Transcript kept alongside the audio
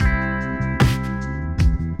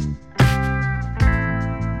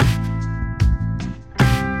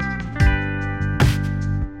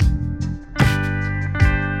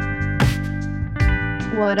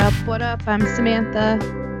What up? I'm Samantha.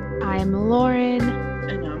 I'm Lauren.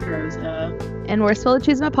 And I'm Rosa. And we're Spill the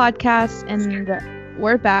Cheese My podcast, and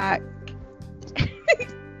we're back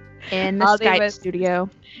In the I'll leave Skype it- studio.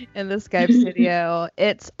 in the Skype studio.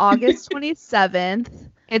 It's August 27th.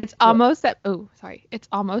 It's almost It's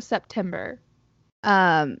almost September.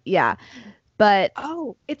 Yeah. But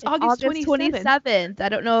Oh, it's it's August 27th. 27th. I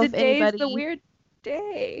don't know if Today anybody is the weird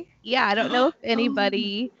day. Yeah, I don't know if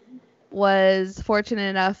anybody was fortunate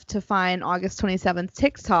enough to find August 27th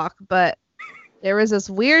TikTok, but there was this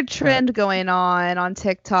weird trend going on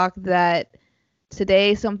TikTok that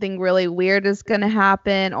today something really weird is going to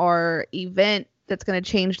happen, or event that's going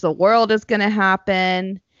to change the world is going to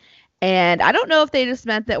happen. And I don't know if they just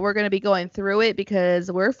meant that we're going to be going through it,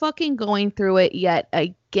 because we're fucking going through it yet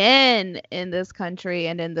again in this country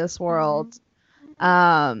and in this world.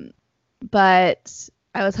 But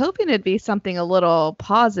I was hoping it'd be something a little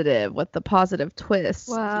positive with the positive twist.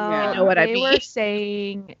 Well, Yeah. You know what I they mean? were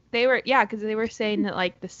saying because they were saying that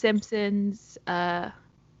like the Simpsons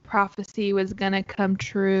prophecy was gonna come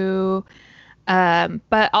true.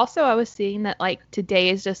 But also I was seeing that like today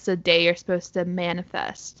is just a day you're supposed to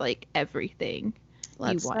manifest like everything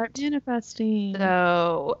Let's you start want. manifesting.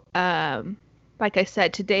 So, like I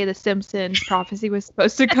said, today the Simpsons prophecy was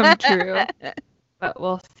supposed to come true, but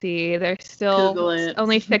we'll see. They're still Google it's it.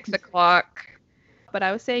 only 6 o'clock. But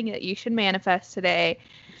I was saying that you should manifest today,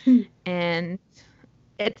 and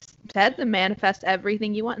it's said to manifest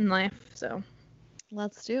everything you want in life. So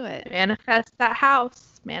Let's do it. manifest that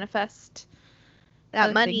house, manifest That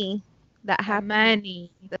other money, that that happy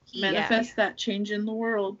money. Manifest that change in the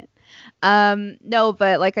world. No,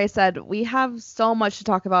 but like I said, we have so much to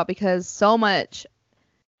talk about, because so much,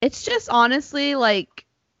 it's just honestly like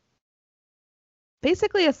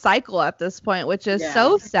basically a cycle at this point, which is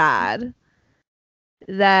so sad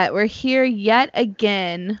that we're here yet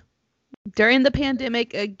again during the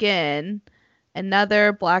pandemic again.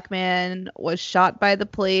 Another black man was shot by the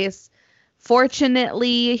police.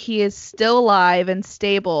 Fortunately, he is still alive and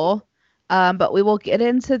stable, but we will get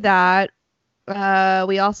into that.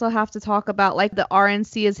 We also have to talk about like the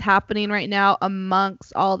RNC is happening right now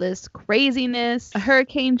amongst all this craziness. A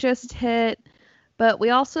hurricane just hit, but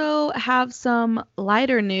we also have some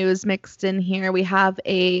lighter news mixed in here. We have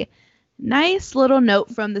a nice little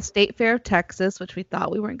note from the State Fair of Texas, which we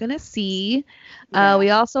thought we weren't going to see. Yeah.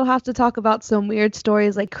 We also have to talk about some weird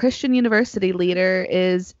stories, like Christian University leader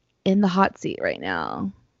is in the hot seat right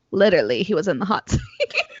now. Literally, he was in the hot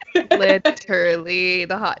seat. Literally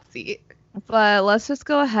the hot seat. But let's just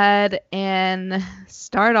go ahead and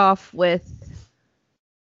start off with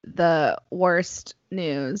the worst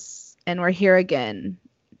news. And we're here again,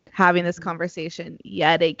 having this conversation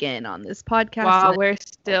yet again on this podcast. While we're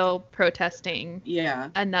still protesting Yeah.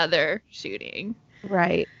 another shooting.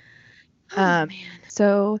 Right. Man.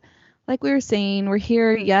 So, like we were saying, we're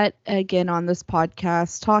here yet again on this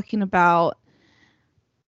podcast talking about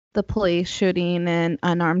the police shooting an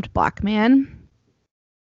unarmed black man.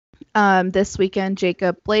 This weekend,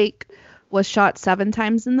 Jacob Blake was shot 7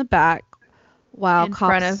 times in the back while In cops,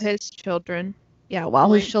 front of his children.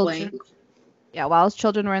 while his Point children, blank. while his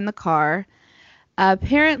children were in the car.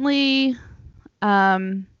 Apparently,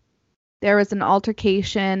 there was an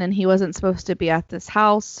altercation and he wasn't supposed to be at this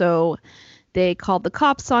house, so they called the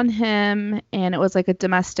cops on him, and it was like a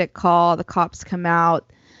domestic call. The cops come out.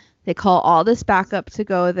 They call all this backup to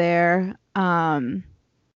go there.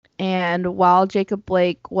 And while Jacob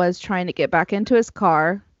Blake was trying to get back into his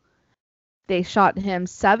car, they shot him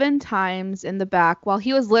 7 times in the back while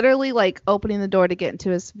he was literally like opening the door to get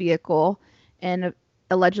into his vehicle. And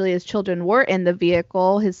allegedly his children were in the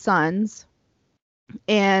vehicle, his sons.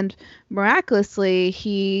 And miraculously,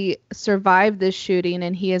 he survived this shooting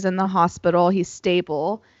and he is in the hospital. He's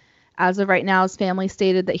stable. As of right now, his family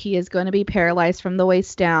stated that he is going to be paralyzed from the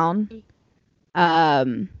waist down.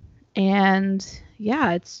 And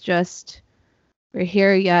yeah, it's just, we're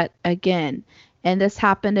here yet again. And this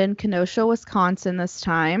happened in Kenosha, Wisconsin this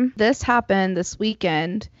time. This happened this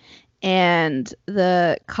weekend, and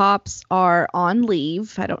the cops are on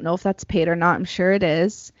leave. I don't know if that's paid or not. I'm sure it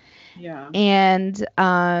is. Yeah. And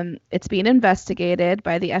it's being investigated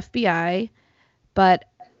by the FBI. But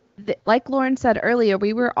like Lauren said earlier,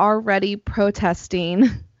 we were already protesting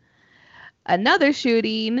another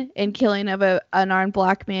shooting and killing of an unarmed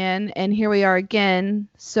black man, and here we are again.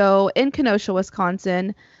 So in Kenosha,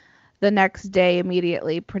 Wisconsin, the next day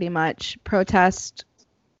immediately, pretty much, protest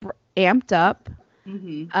amped up.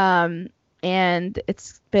 Mm-hmm. And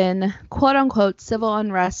it's been quote unquote civil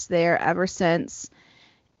unrest there ever since.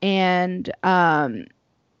 And the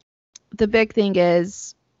big thing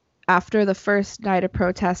is after the first night of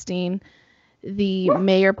protesting, the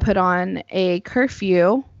mayor put on a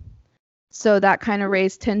curfew. So that kind of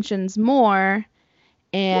raised tensions more,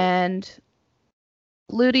 and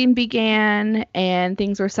looting began and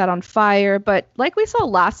things were set on fire. But like we saw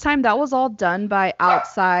last time, that was all done by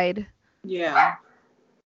outside. Yeah.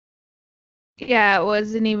 Yeah, it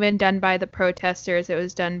wasn't even done by the protesters. It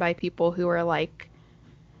was done by people who were like,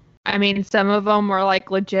 I mean, some of them were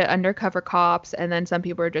like legit undercover cops, and then some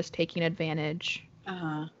people were just taking advantage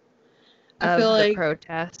I of feel the like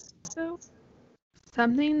protests. So,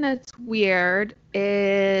 something that's weird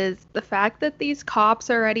is the fact that these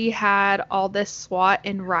cops already had all this SWAT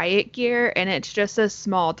and riot gear, and it's just a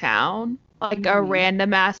small town, like a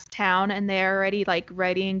random ass town, and they're already like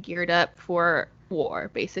ready and geared up for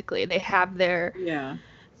war. Basically, they have their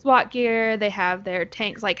SWAT gear, they have their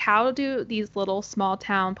tanks. Like, how do these little small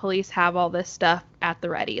town police have all this stuff at the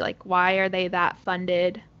ready? Like, why are they that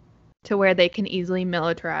funded to where they can easily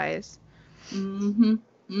militarize?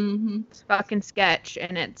 It's fucking sketch,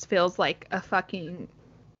 and it feels like it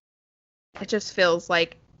just feels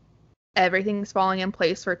like everything's falling in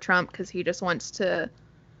place for Trump because he just wants to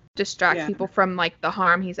distract people from like the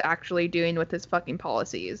harm he's actually doing with his fucking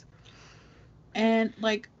policies. And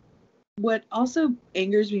like, what also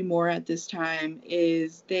angers me more at this time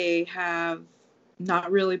is they have not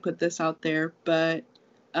really put this out there, but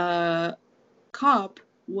a cop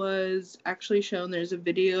was actually shown. There's a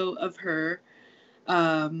video of her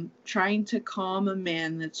trying to calm a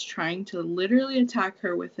man that's trying to literally attack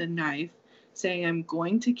her with a knife, saying, "I'm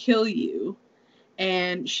going to kill you."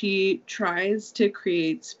 And she tries to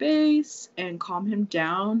create space and calm him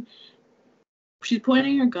down. She's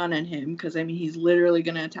pointing her gun at him because, I mean, he's literally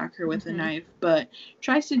going to attack her with a knife, but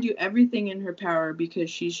tries to do everything in her power because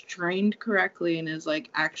she's trained correctly and is, like,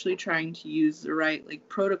 actually trying to use the right, like,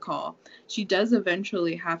 protocol. She does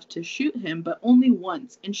eventually have to shoot him, but only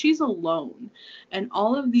once, and she's alone. And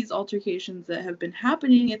all of these altercations that have been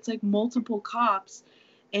happening, it's, like, multiple cops,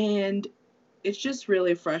 and it's just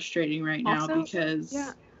really frustrating right now because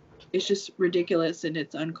it's just ridiculous and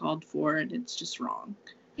it's uncalled for and it's just wrong.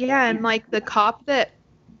 Yeah, and like the cop that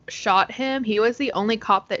shot him, he was the only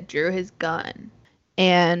cop that drew his gun.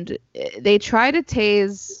 And they tried to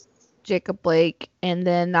tase Jacob Blake, and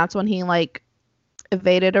then that's when he like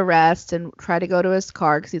evaded arrest and tried to go to his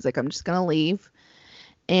car because he's like, I'm just gonna leave.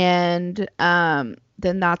 And then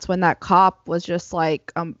that's when that cop was just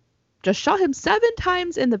like, just shot him 7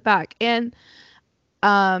 times in the back. And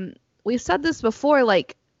we've said this before,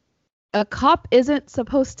 like, a cop isn't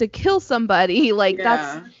supposed to kill somebody. Like,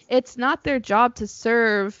 it's not their job to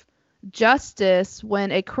serve justice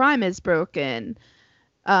when a crime is broken,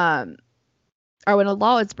 or when a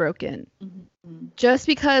law is broken. Just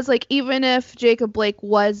because, like, even if Jacob Blake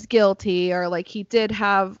was guilty or like he did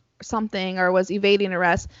have something or was evading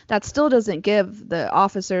arrest, that still doesn't give the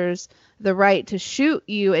officers the right to shoot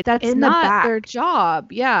you. That's not their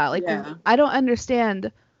job. I don't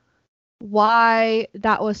understand why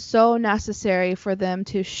that was so necessary for them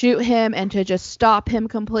to shoot him and to just stop him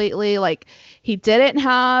completely. Like, he didn't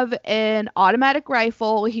have an automatic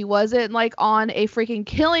rifle. He wasn't like on a freaking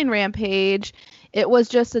killing rampage. It was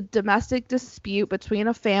just a domestic dispute between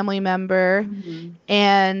a family member.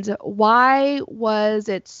 And why was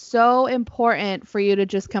it so important for you to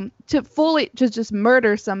just just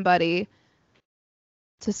murder somebody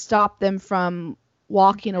to stop them from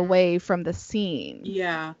walking away from the scene?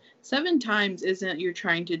 7 times isn't you're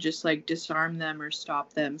trying to just like disarm them or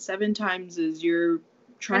stop them. 7 times is you're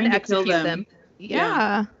trying to kill them.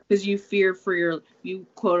 Because you fear for you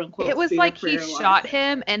quote unquote. It was like he shot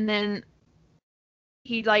him and then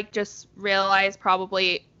he like just realized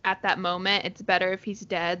probably at that moment it's better if he's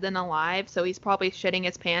dead than alive. So he's probably shitting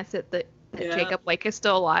his pants that Jacob Blake is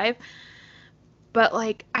still alive. But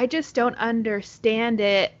like, I just don't understand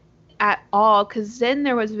it at all, because then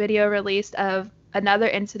there was video released of another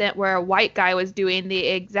incident where a white guy was doing the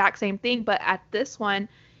exact same thing, but at this one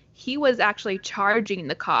he was actually charging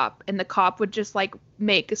the cop, and the cop would just like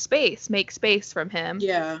make space from him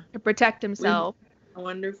to protect himself. I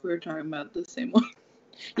wonder if we were talking about the same one.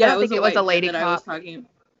 I don't think it was a lady cop. I was talking.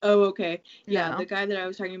 Oh, okay. Yeah, the guy that I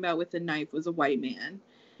was talking about with the knife was a white man.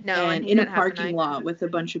 No, and in a parking lot with a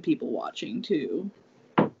bunch of people watching too.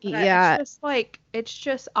 It's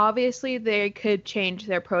just obviously they could change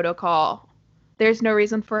their protocol. There's no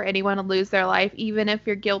reason for anyone to lose their life, even if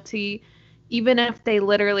you're guilty, even if they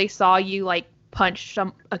literally saw you like punch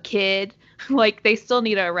a kid. Like, they still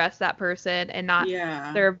need to arrest that person and not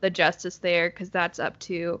serve the justice there, because that's up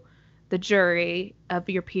to the jury of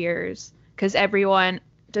your peers, because everyone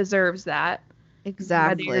deserves that.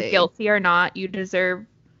 Exactly. Whether you're guilty or not, you deserve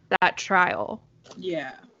that trial.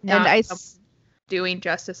 Yeah. Not And doing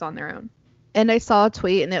justice on their own. And I saw a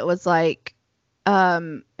tweet and it was like,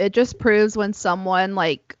 it just proves when someone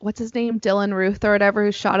like, what's his name? Dylan Ruth or whatever,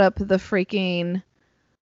 who shot up the freaking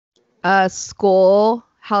school,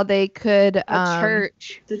 how they could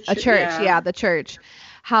Church. The church,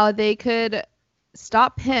 how they could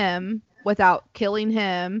stop him without killing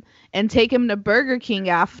him and take him to Burger King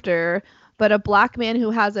after, but a black man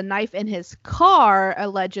who has a knife in his car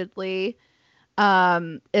allegedly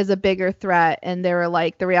is a bigger threat. And they were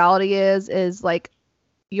like, the reality is like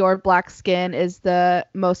your black skin is the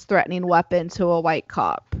most threatening weapon to a white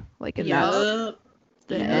cop. Like, and that's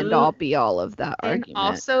the end all be all of that argument. And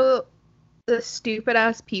also the stupid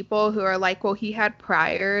ass people who are like, well, he had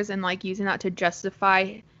priors, and like using that to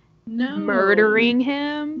justify murdering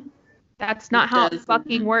him. That's not how it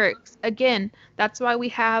fucking works. Again, that's why we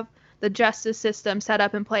have the justice system set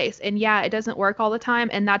up in place. And yeah, it doesn't work all the time,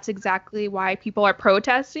 and that's exactly why people are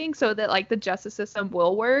protesting, so that like the justice system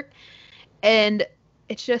will work. And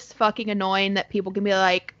it's just fucking annoying that people can be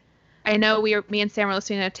like, I know me and Sam were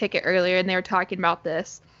listening to a ticket earlier, and they were talking about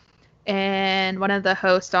this. And one of the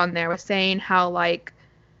hosts on there was saying how, like,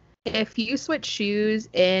 if you switch shoes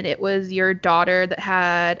and it was your daughter that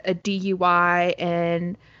had a DUI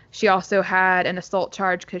and she also had an assault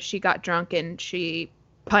charge because she got drunk and she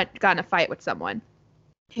got in a fight with someone,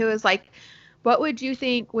 he was like, what would you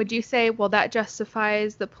think? Would you say, well, that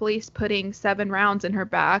justifies the police putting 7 rounds in her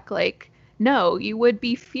back? Like, no, you would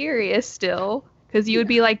be furious still, because you would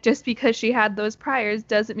be like, just because she had those priors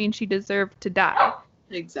doesn't mean she deserved to die.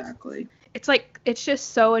 Exactly. It's like, it's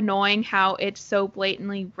just so annoying how it's so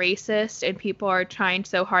blatantly racist, and people are trying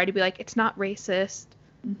so hard to be like, it's not racist.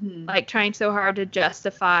 Mm-hmm. Like, trying so hard to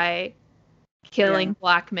justify killing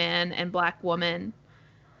black men and black women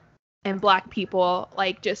and black people.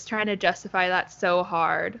 Like, just trying to justify that so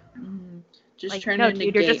hard. Mm-hmm. Just like, trying no, to dude,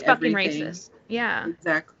 negate you're just fucking everything. racist. Yeah.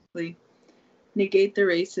 Exactly. Negate the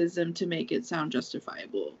racism to make it sound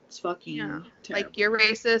justifiable. It's fucking terrible. Like, you're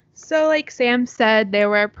racist. So, like Sam said, there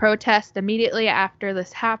were protests immediately after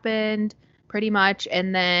this happened, pretty much,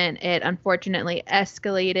 and then it unfortunately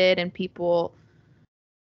escalated, and people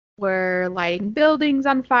were lighting buildings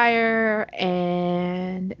on fire,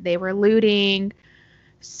 and they were looting.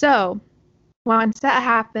 So, once that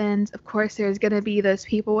happens, of course, there's going to be those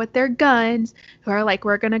people with their guns who are like,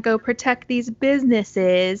 we're going to go protect these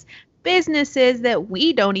businesses that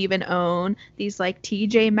we don't even own, these like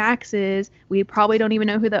TJ Maxx's. We probably don't even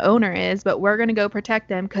know who the owner is, but we're going to go protect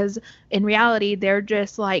them, because in reality, they're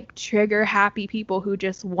just like trigger happy people who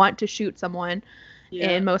just want to shoot someone,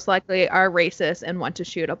 and most likely are racist and want to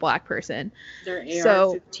shoot a black person. They're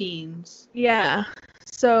AR-15s. Yeah.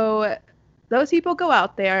 So those people go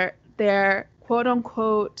out there, they're quote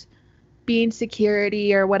unquote being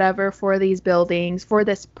security or whatever for these buildings, for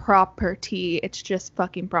this property. It's just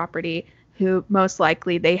fucking property, who most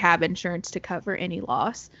likely they have insurance to cover any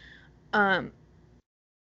loss.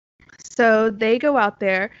 So they go out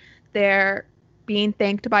there, they're being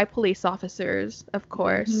thanked by police officers, of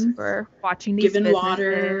course, for watching these given businesses.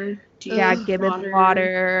 Water. Given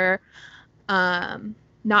water.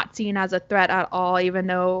 Not seen as a threat at all, even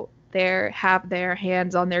though they have their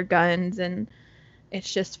hands on their guns, and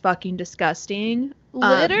it's just fucking disgusting.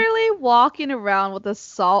 Literally walking around with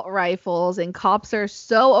assault rifles, and cops are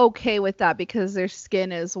so okay with that because their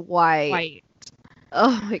skin is white.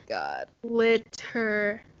 Oh my god.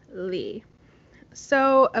 Literally.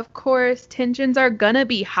 So, of course, tensions are gonna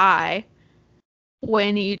be high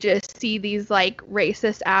when you just see these, like,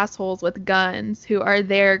 racist assholes with guns who are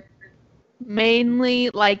there mainly,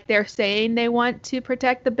 like, they're saying they want to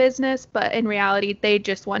protect the business, but in reality, they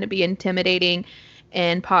just want to be intimidating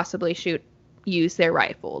and possibly use their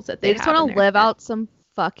rifles that they just want to live out some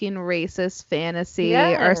fucking racist fantasy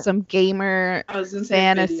or some gamer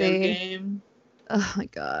fantasy. Video game. Oh my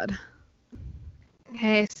god.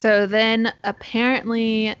 Okay, so then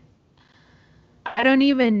apparently, I don't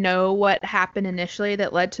even know what happened initially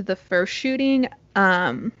that led to the first shooting.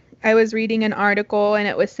 I was reading an article, and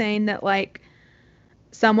it was saying that, like,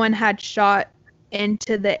 someone had shot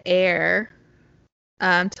into the air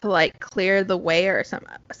to, like, clear the way or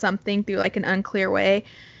something through, like, an unclear way.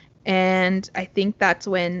 And I think that's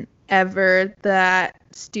whenever that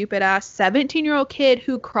stupid-ass 17-year-old kid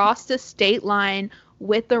who crossed the state line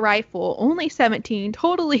with the rifle, only 17,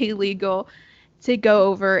 totally illegal, to go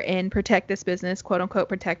over and protect this business, quote-unquote,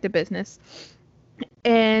 protect the business.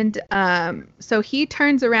 And so he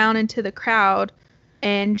turns around into the crowd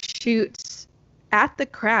and shoots at the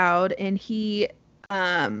crowd, and he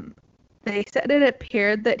they said it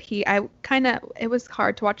appeared that it was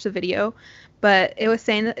hard to watch the video, but it was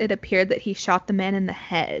saying that it appeared that he shot the man in the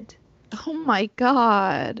head. Oh my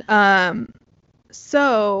God.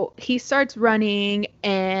 So he starts running,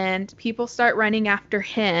 and people start running after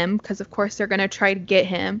him because, of course, they're going to try to get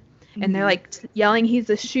him. And they're like yelling he's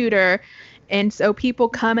a shooter. And so people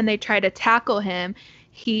come and they try to tackle him.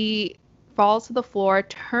 He falls to the floor,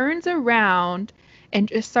 turns around, and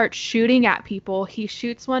just starts shooting at people. He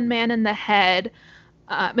shoots one man in the hand.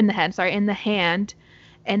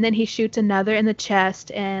 And then he shoots another in the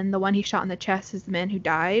chest. And the one he shot in the chest is the man who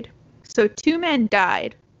died. So 2 men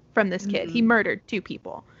died from this kid. He murdered 2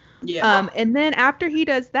 people. Yeah. And then after he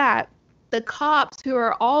does that, the cops who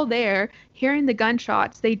are all there hearing the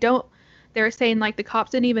gunshots, they're saying like the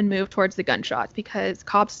cops didn't even move towards the gunshots because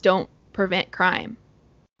cops don't prevent crime.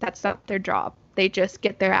 That's not their job. They just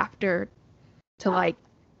get there after to like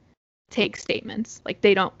take statements. Like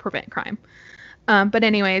they don't prevent crime. But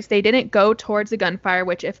anyways, they didn't go towards the gunfire,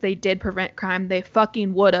 which if they did prevent crime, they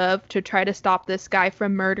fucking would have to try to stop this guy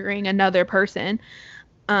from murdering another person.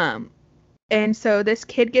 And so this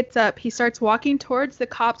kid gets up, he starts walking towards the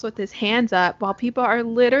cops with his hands up while people are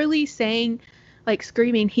literally saying, like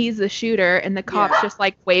screaming, he's the shooter, and the cops just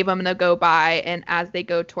like wave him to go by, and as they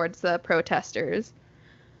go towards the protesters.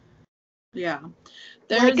 Yeah.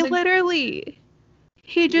 Literally.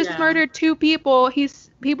 He just murdered 2 people.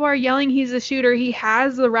 People are yelling he's a shooter. He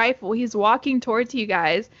has the rifle. He's walking towards you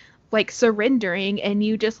guys, like surrendering, and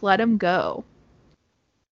you just let him go.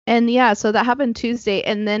 And yeah, so that happened Tuesday,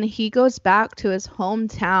 and then he goes back to his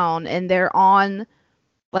hometown, and they're on,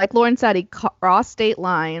 like Lauren said, he crossed state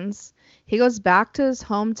lines. He goes back to his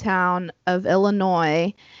hometown of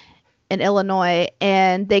Illinois,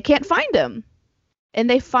 and they can't find him. And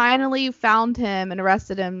they finally found him and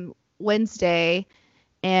arrested him Wednesday.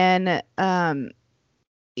 And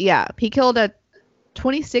he killed a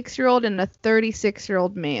 26-year-old and a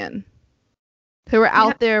 36-year-old man who were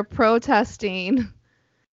out there protesting.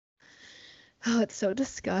 Oh, it's so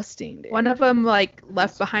disgusting, dude. One of them like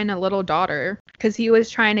left behind a little daughter because he was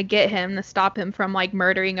trying to get him to stop him from like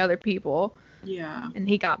murdering other people. Yeah. And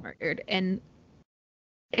he got murdered. And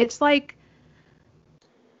it's like,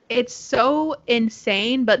 it's so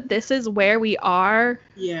insane, but this is where we are.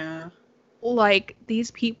 Yeah. Like,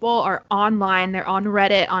 these people are online, they're on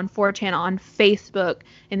Reddit, on 4chan, on Facebook,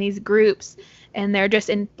 in these groups, and they're just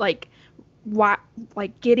in like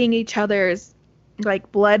getting each other's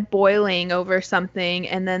like blood boiling over something.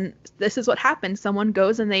 And then this is what happens. Someone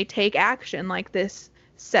goes and they take action, like this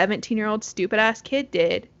 17-year-old stupid ass kid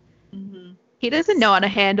did. Mm-hmm. He doesn't know how to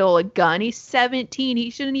handle a gun. He's 17. He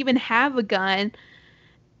shouldn't even have a gun.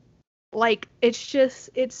 Like, it's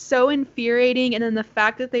so infuriating. And then the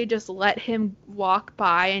fact that they just let him walk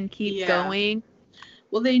by and keep going.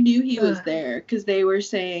 Well, they knew he was there because they were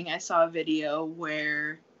saying, I saw a video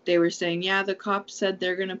where they were saying, yeah, the cops said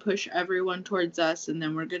they're going to push everyone towards us and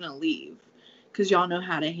then we're going to leave because y'all know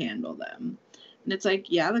how to handle them. And it's like,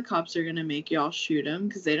 yeah, the cops are going to make y'all shoot them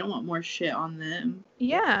because they don't want more shit on them.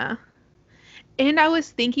 Yeah. And I was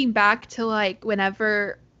thinking back to, like,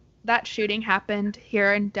 whenever that shooting happened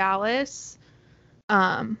here in Dallas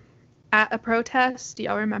at a protest. Do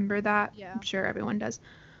y'all remember that? Yeah. I'm sure everyone does.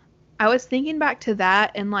 I was thinking back to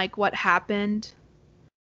that and, like, what happened.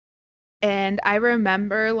 And I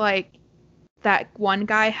remember, like, that one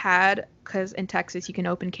guy had, because in Texas you can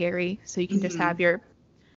open carry, so you can just have your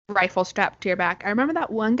rifle strapped to your back. I remember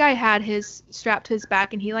that one guy had his strapped to his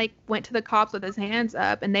back, and he, like, went to the cops with his hands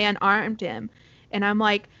up, and they unarmed him. And I'm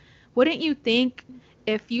like, wouldn't you think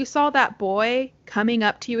if you saw that boy coming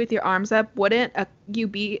up to you with your arms up, wouldn't you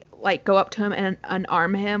be, like, go up to him and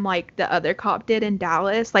unarm him like the other cop did in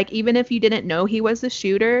Dallas? Like, even if you didn't know he was the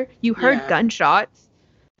shooter, you heard gunshots.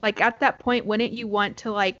 Like, at that point, wouldn't you want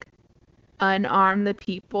to, like, unarm the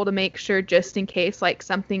people to make sure just in case, like,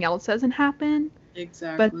 something else doesn't happen?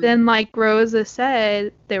 Exactly. But then, like Rosa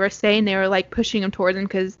said, they were like, pushing him towards him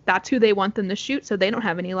because that's who they want them to shoot, so they don't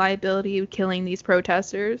have any liability of killing these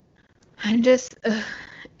protesters. And just,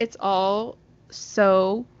 it's all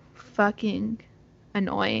so fucking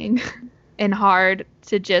annoying and hard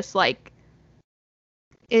to just, like,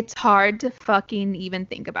 it's hard to fucking even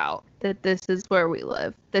think about that this is where we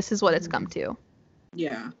live. This is what it's come to.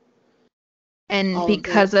 Yeah. And all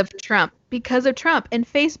because of Trump and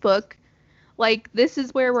Facebook, like, this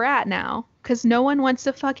is where we're at now. Because no one wants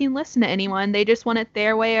to fucking listen to anyone. They just want it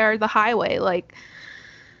their way or the highway. Like,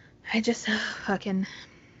 I just fuck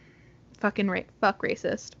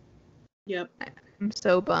racist. Yep. I'm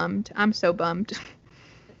so bummed.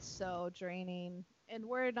 It's so draining. And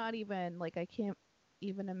we're not even, like, I can't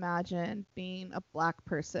even imagine being a black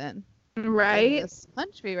person right in this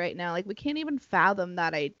country right now. Like, we can't even fathom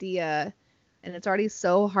that idea and it's already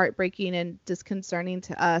so heartbreaking and disconcerting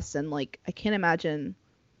to us, and like I can't imagine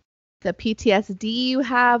the PTSD you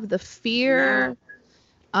have, the fear.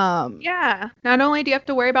 Yeah. Not only do you have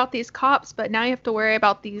to worry about these cops, but now you have to worry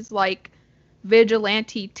about these like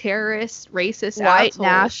vigilante terrorist racist white assholes.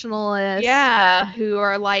 nationalists. Yeah, who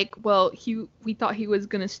are like, well, we thought he was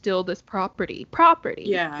gonna steal this property.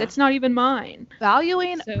 Yeah. That's not even mine.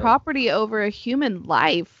 Valuing property over a human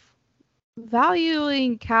life.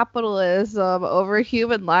 Valuing capitalism over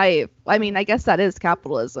human life. I mean, I guess that is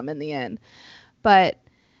capitalism in the end. But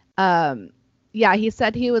yeah, he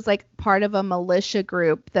said he was like part of a militia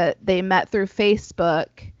group that they met through Facebook,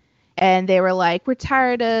 and they were like, we're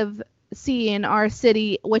tired of seeing our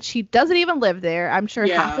city, which he doesn't even live there. I'm sure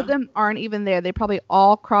half of them aren't even there. They probably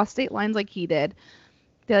all crossed state lines like he did.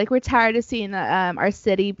 They're like, we're tired of seeing our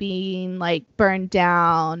city being like burned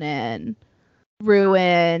down and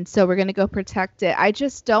ruined, so we're gonna go protect it. I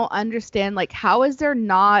just don't understand, like, how is there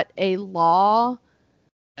not a law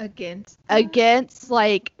against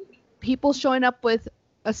like people showing up with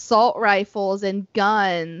assault rifles and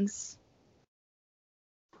guns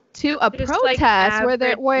to a Just, protest like,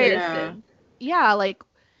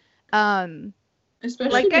 especially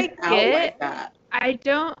like I get like that.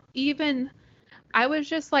 I was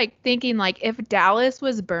just like thinking, like, if Dallas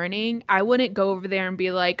was burning, I wouldn't go over there and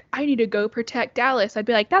be like, I need to go protect Dallas. I'd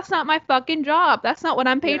be like, that's not my fucking job. That's not what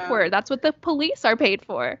I'm paid for. That's what the police are paid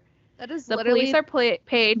for. That is the police are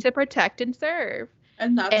paid to protect and serve.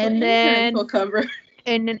 And that's what insurance will cover.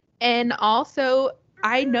 And also,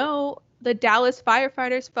 I know the Dallas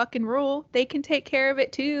firefighters fucking rule. They can take care of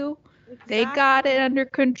it too. Exactly. They got it under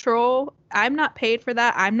control. I'm not paid for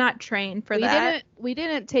that. I'm not trained for that. We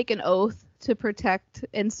didn't take an oath to protect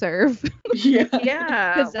and serve. Yeah.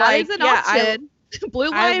 Because that is an option. Blue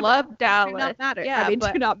lives I love Dallas. Do not matter. Yeah,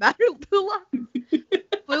 do not matter. Blue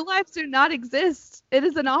lives do not exist. It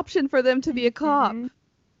is an option for them to be a cop.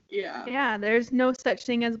 Yeah. Yeah, there's no such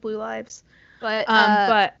thing as blue lives.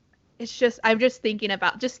 But it's just, I'm just think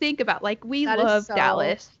about like, we love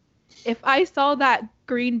Dallas. If I saw that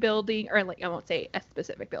green building, or like, I won't say a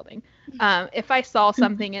specific building, if I saw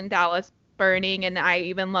something in Dallas burning and I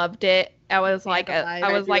even loved it, I was like,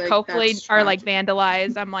 hopefully, or like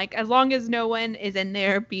vandalized. I'm like, as long as no one is in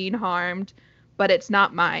there being harmed, but it's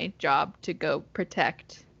not my job to go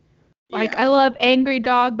protect. Like, I love Angry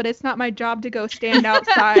Dog, but it's not my job to go stand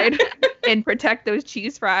outside and protect those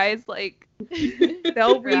cheese fries. Like,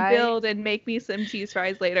 they'll rebuild and make me some cheese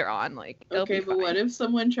fries later on. Like, okay, but what if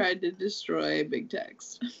someone tried to destroy Big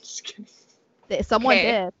Tex? I'm just kidding. Someone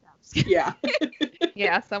did. Yeah.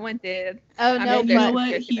 Yeah, someone did. Oh no, you know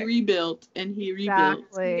what? He rebuilt and he rebuilt.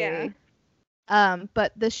 Exactly.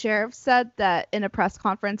 But the sheriff said that in a press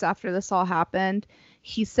conference after this all happened,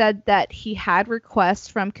 he said that he had requests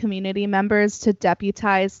from community members to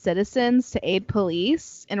deputize citizens to aid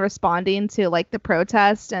police in responding to like the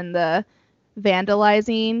protest and the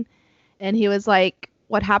vandalizing. And he was like,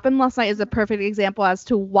 what happened last night is a perfect example as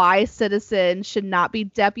to why citizens should not be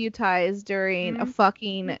deputized during a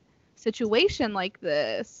fucking situation like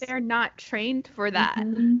this. They're not trained for that.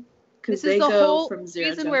 This is the whole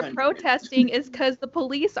reason we're protesting is because the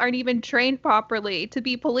police aren't even trained properly to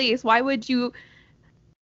be police. Why would you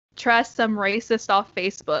trust some racist off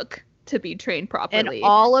Facebook to be trained properly? And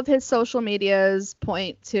all of his social medias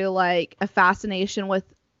point to like a fascination with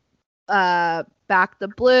Back the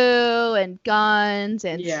Blue and guns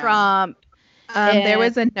and Trump. There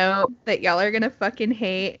was a note that y'all are gonna fucking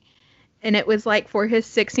hate, and it was like for his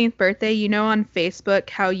 16th birthday, you know, on Facebook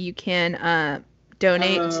how you can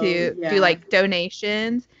donate do like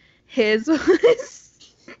donations. His was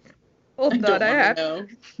hold on, I have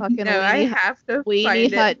to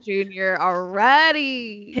Weenie Hut Jr.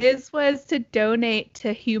 already. His was to donate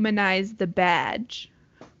to humanize the badge.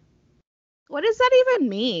 What does that even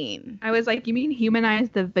mean? I was like, you mean humanize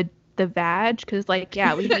the vag? Because like,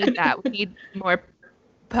 yeah, we need that. We need more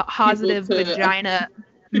positive vagina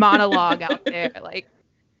monologue out there. Like,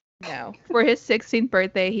 no. For his 16th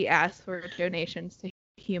birthday, he asked for donations to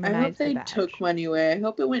humanize the badge. I hope they took money away. I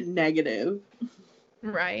hope it went negative.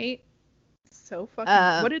 Right? So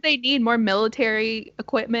fucking. What do they need? More military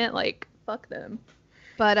equipment? Like, fuck them.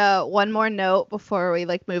 But one more note before we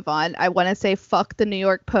like move on. I want to say fuck the New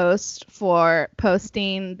York Post for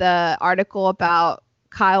posting the article about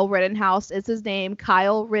Kyle Rittenhouse. Is his name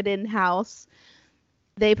Kyle Rittenhouse?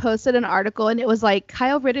 They posted an article and it was like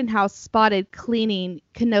Kyle Rittenhouse spotted cleaning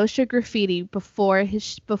Kenosha graffiti before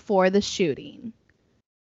the shooting.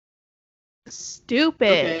 Stupid.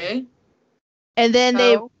 Okay. And then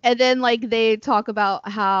they talk about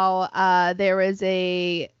how there was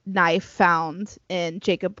a knife found in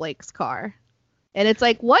Jacob Blake's car. And it's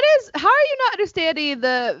like, how are you not understanding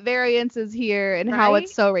the variances here and how Right?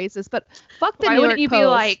 it's so racist? But fuck the Why New York wouldn't you be Post.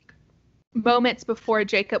 like, moments before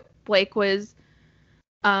Jacob Blake was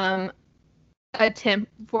a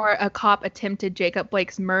cop attempted Jacob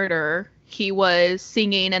Blake's murder, he was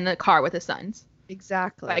singing in the car with his sons.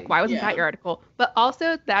 Exactly. Like, why wasn't that your article? But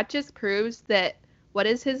also, that just proves that, what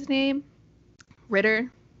is his name?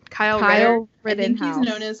 Ritter? Kyle Ritter? Rittenhouse. He's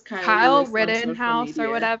known as Kyle Rittenhouse or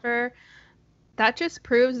whatever. That just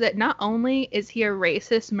proves that not only is he a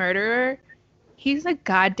racist murderer, he's a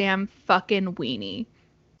goddamn fucking weenie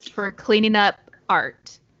for cleaning up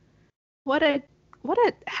art.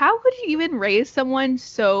 How could you even raise someone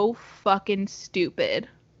so fucking stupid?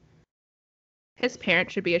 His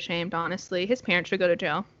parents should be ashamed, honestly. His parents should go to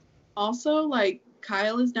jail. Also, like,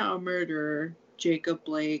 Kyle is now a murderer. Jacob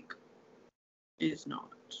Blake is not.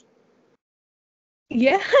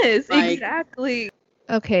 Yes, exactly.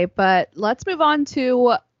 Okay, but let's move on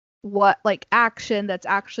to what, like, action that's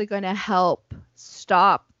actually going to help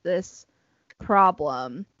stop this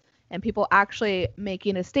problem and people actually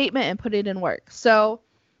making a statement and putting it in work. So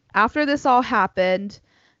after this all happened,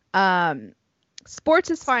 sports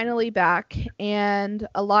is finally back, and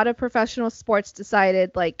a lot of professional sports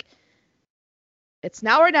decided, like, it's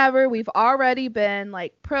now or never. We've already been,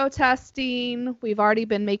 like, protesting. We've already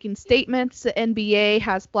been making statements. The NBA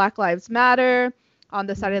has Black Lives Matter on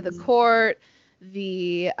the side of the court.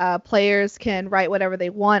 The players can write whatever they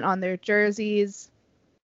want on their jerseys.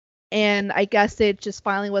 And I guess it just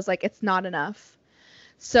finally was like, it's not enough.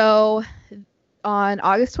 So on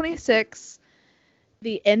August 26th,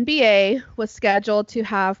 the NBA was scheduled to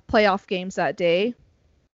have playoff games that day.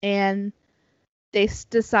 And they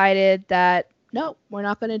decided that, no, we're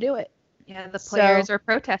not going to do it. Yeah, the players are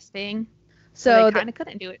protesting. So they kind of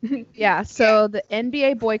couldn't do it. Yeah, so the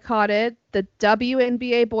NBA boycotted, the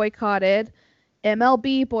WNBA boycotted,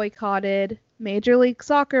 MLB boycotted, Major League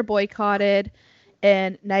Soccer boycotted,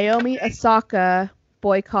 and Naomi Osaka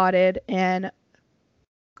boycotted and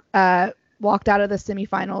walked out of the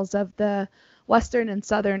semifinals of the Western and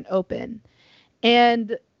Southern Open.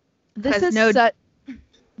 And this is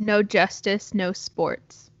no justice, no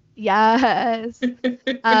sports. Yes.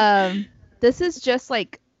 This is just,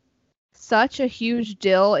 like, such a huge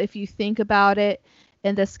deal if you think about it.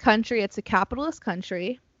 In this country, it's a capitalist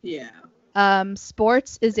country. Yeah.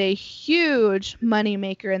 Sports is a huge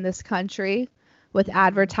moneymaker in this country with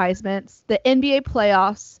advertisements. The NBA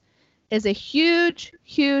playoffs is a huge,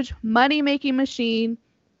 huge money-making machine.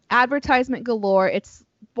 Advertisement galore. It's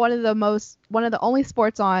one of the only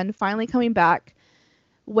sports on, finally coming back.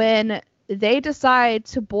 When they decide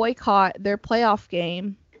to boycott their playoff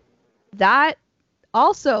game, that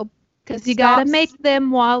also, because you gotta make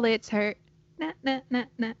them wallets hurt. Nah. Oh,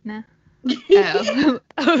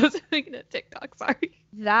 I was making a TikTok. Sorry.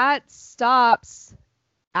 That stops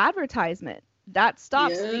advertisement. That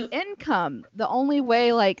stops the income. The only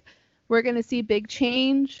way, like, we're gonna see big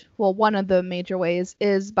change, well, one of the major ways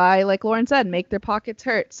is by, like Lauren said, make their pockets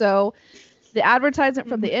hurt. So the advertisement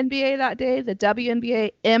from the NBA that day, the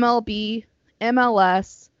WNBA, MLB,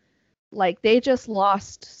 MLS, like, they just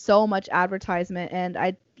lost so much advertisement, and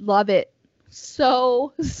I love it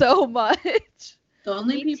so much. The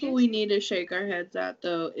only people we need to shake our heads at,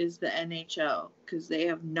 though, is the NHL, because they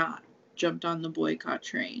have not jumped on the boycott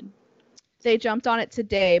train. They jumped on it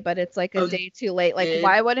today, but it's like a day too late. Like,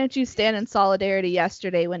 why wouldn't you stand in solidarity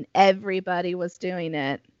yesterday when everybody was doing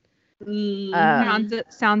it?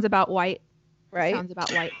 Sounds about white. Right? Sounds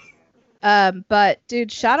about white. But,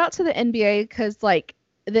 dude, shout out to the NBA, because, like,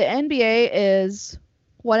 the NBA is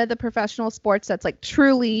one of the professional sports that's, like,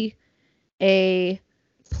 truly a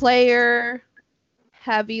player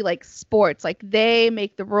heavy, like, sports. Like, they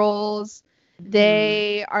make the rules.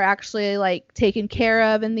 They are actually, like, taken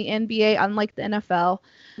care of in the NBA, unlike the NFL.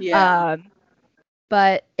 Yeah.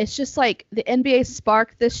 But it's just like the NBA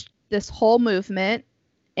sparked this whole movement,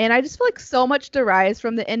 and I just feel like so much derives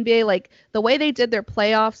from the NBA, like the way they did their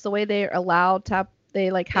playoffs, the way they're allowed to have, they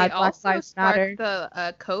like had Black Lives Matter.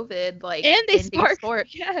 The COVID, like, and they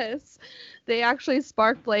sparked yes, they actually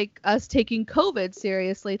sparked, like, us taking COVID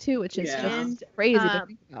seriously too, which is just crazy to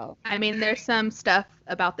think about. I mean, there's some stuff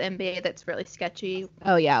about the NBA that's really sketchy.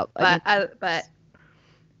 Oh yeah, but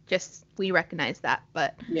just we recognize that.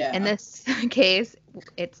 But in this case,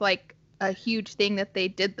 it's like a huge thing that they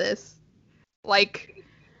did this. Like,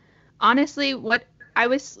 honestly, what I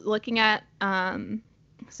was looking at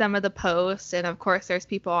some of the posts, and of course there's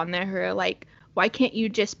people on there who are like, why can't you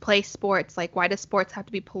just play sports? Like, why does sports have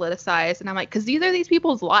to be politicized? And I'm like, because these are these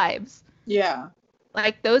people's lives. Yeah.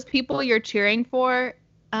 Like, those people you're cheering for,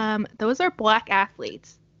 those are Black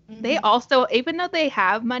athletes. they also, even though they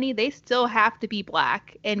have money, they still have to be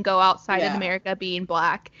black and go outside in Yeah. America being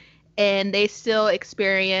black. And they still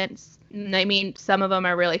experience, I mean, some of them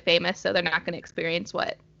are really famous, so they're not going to experience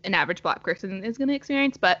what an average black person is going to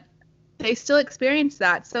experience, but they still experience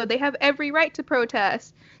that. So they have every right to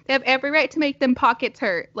protest. They have every right to make them pockets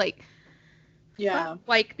hurt. Like, Yeah.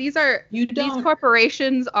 like these don't-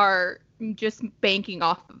 corporations are just banking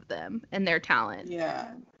off of them and their talent.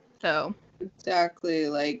 Yeah. So Exactly.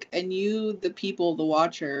 Like, and you, the people, the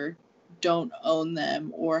watcher, don't own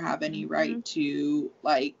them or have any right to,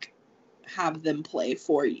 like, have them play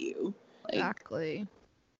for you. Like, Exactly.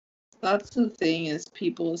 that's the thing, is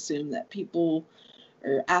people assume that people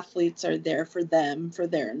or athletes are there for them, for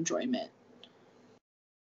their enjoyment.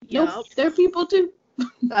 Nope, they're people too.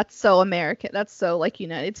 That's so American. That's so, like,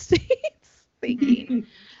 United States thinking.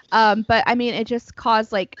 But I mean, it just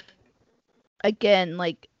caused, like, again,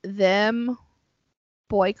 like, them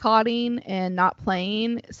boycotting and not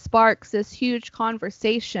playing sparks this huge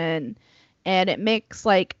conversation, and it makes,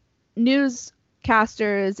 like,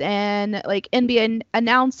 newscasters and, like, NBA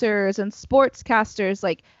announcers and sportscasters,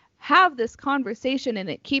 like, have this conversation, and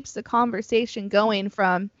it keeps the conversation going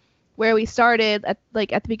from where we started at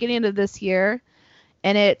the beginning of this year,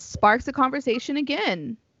 and it sparks a conversation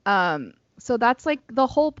again. So that's, like, the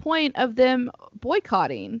whole point of them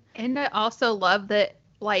boycotting. And I also love that,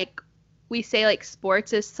 like, we say, like,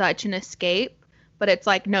 sports is such an escape, but it's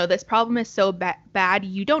like, no, this problem is so bad,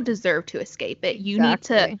 you don't deserve to escape it. You need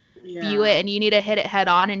to view it, and you need to hit it head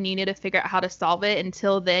on, and you need to figure out how to solve it.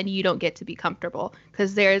 Until then, you don't get to be comfortable,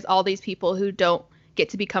 because there's all these people who don't get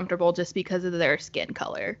to be comfortable just because of their skin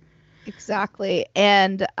color. Exactly.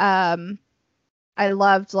 And I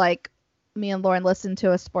loved, like, me and Lauren listen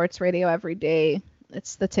to a sports radio every day.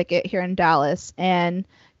 It's The Ticket here in Dallas, and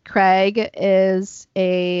Craig is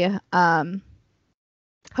a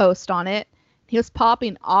host on it. He was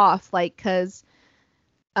popping off, like, because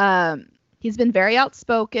he's been very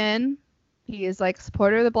outspoken. He is, like, a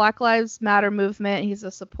supporter of the Black Lives Matter movement. He's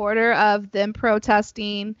a supporter of them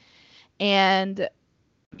protesting, and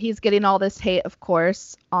he's getting all this hate, of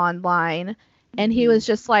course, online. And he was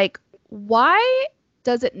just like, why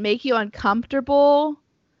does it make you uncomfortable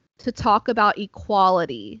to talk about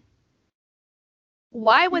equality?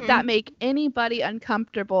 Why would that make anybody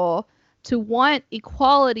uncomfortable to want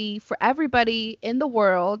equality for everybody in the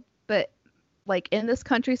world, but, like, in this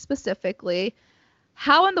country specifically?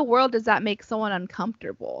 How in the world does that make someone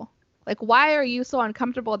uncomfortable? Like, why are you so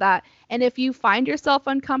uncomfortable with that? And if you find yourself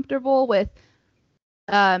uncomfortable with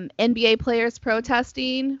NBA players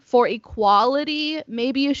protesting for equality,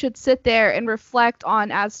 maybe you should sit there and reflect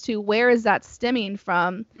on as to where is that stemming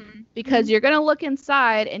from, because you're going to look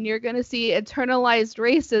inside and you're going to see internalized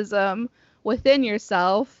racism within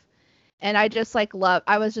yourself. And I just, like,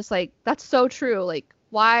 I was just like, that's so true. Like,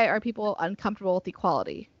 why are people uncomfortable with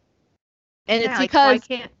equality? And it's because,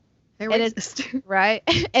 why can't they're racist? Right?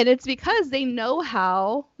 And it's because they know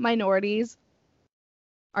how minorities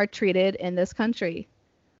are treated in this country.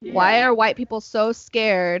 Yeah. Why are white people so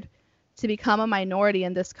scared to become a minority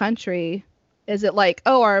in this country? Is it like,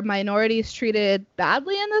 oh, are minorities treated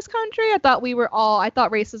badly in this country? I thought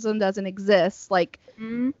racism doesn't exist, like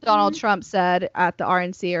Donald Trump said at the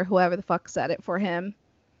RNC, or whoever the fuck said it for him.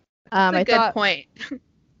 That's a good point.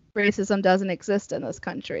 Racism doesn't exist in this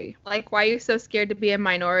country. Like, why are you so scared to be a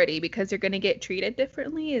minority? Because you're going to get treated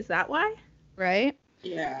differently? Is that why? Right?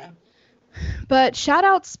 Yeah. But shout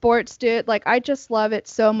out sports, dude. Like, I just love it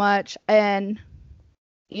so much. And,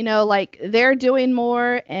 you know, like, they're doing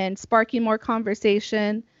more and sparking more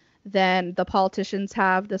conversation than the politicians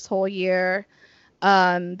have this whole year.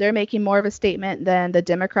 They're making more of a statement than the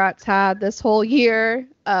Democrats had this whole year.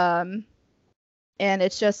 And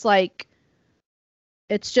it's just like,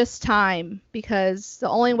 it's just time, because the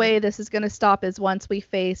only way this is going to stop is once we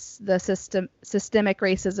face the systemic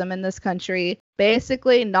racism in this country.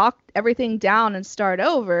 Basically knock everything down and start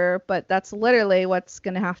over, but that's literally what's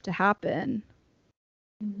going to have to happen.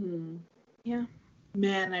 Mm-hmm. Yeah.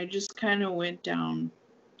 Man, I just kind of went down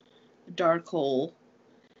a dark hole.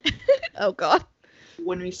 Oh, God.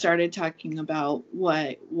 When we started talking about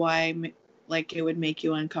why, like, it would make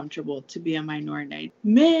you uncomfortable to be a minority.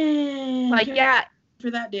 Man! Like, yeah. For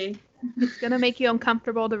that day. It's going to make you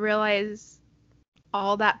uncomfortable to realize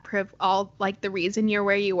all that like, the reason you're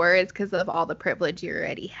where you were is because of all the privilege you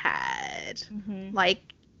already had. Mm-hmm. Like,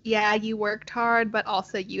 yeah, you worked hard, but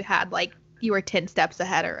also you had, like, you were 10 steps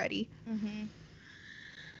ahead already. Mm-hmm.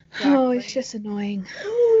 Exactly. Oh, it's just annoying.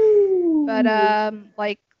 But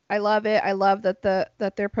like, I love it. I love that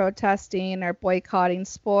they're protesting or boycotting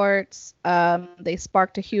sports. They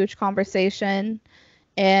sparked a huge conversation,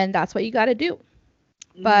 And that's what you got to do.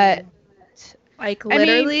 But like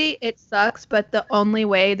literally it sucks, but the only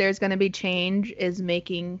way there's going to be change is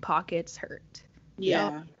making pockets hurt.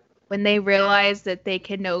 Yeah. When they realize that they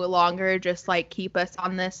can no longer just like keep us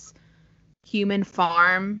on this human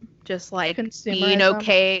farm, just like being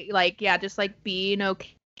okay, like just like being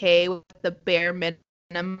okay with the bare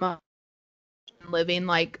minimum, living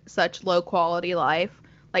like such low quality life.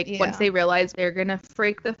 Like once they realize they're gonna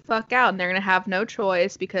freak the fuck out and they're gonna have no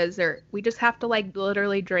choice because we just have to like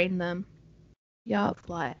literally drain them. Yep.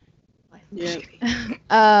 Life. Yep.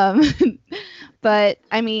 But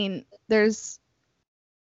I mean,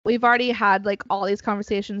 we've already had like all these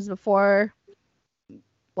conversations before,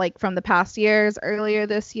 like from the past years. Earlier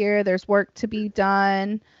this year, there's work to be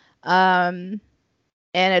done. And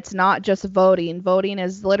it's not just voting. Voting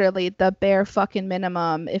is literally the bare fucking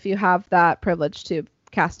minimum if you have that privilege to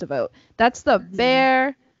cast a vote. That's the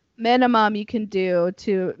bare minimum you can do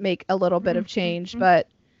to make a little bit of change. But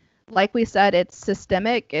like we said, it's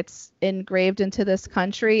systemic. It's engraved into this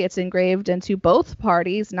country. It's engraved into both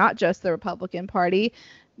parties, not just the Republican Party.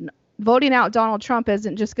 Voting out Donald Trump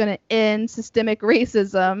isn't just going to end systemic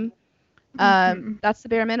racism. That's the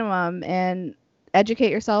bare minimum. And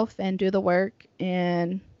educate yourself and do the work.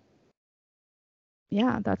 And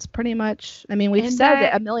yeah, that's pretty much, I mean, we've said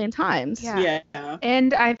it a million times. Yeah.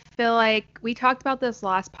 And I feel like we talked about this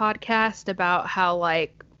last podcast about how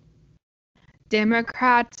like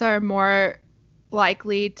Democrats are more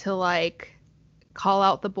likely to like call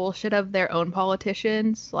out the bullshit of their own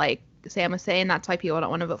politicians, like Sam was saying. That's why people don't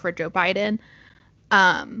want to vote for Joe Biden.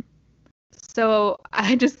 So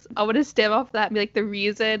I want to stem off that and be like, the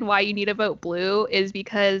reason why you need to vote blue is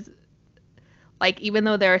because like even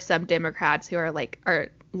though there are some Democrats who are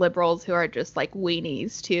liberals who are just like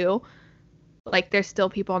weenies too, like there's still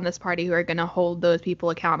people in this party who are going to hold those people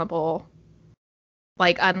accountable.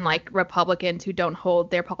 Like unlike Republicans who don't hold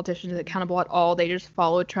their politicians accountable at all, they just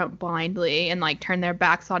follow Trump blindly and like turn their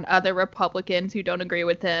backs on other Republicans who don't agree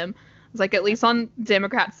with him. It's like at least on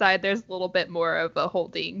Democrat side, there's a little bit more of a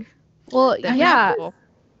holding. Well, yeah.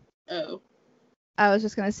 Oh. I was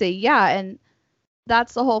just gonna say, yeah, and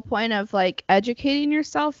that's the whole point of like educating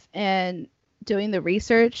yourself and doing the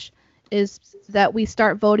research is that we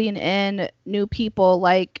start voting in new people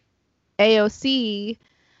like AOC.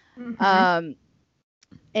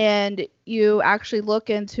 And you actually look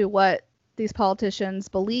into what these politicians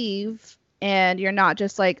believe, and you're not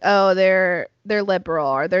just like, oh, they're liberal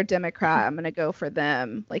or they're Democrat, I'm gonna go for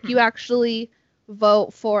them. Like you actually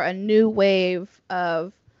vote for a new wave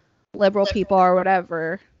of liberal people or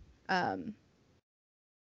whatever.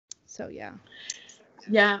 So yeah.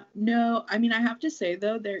 Yeah, no, I mean, I have to say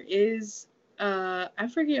though, there is I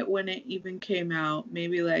forget when it even came out,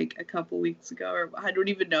 maybe like a couple weeks ago, or I don't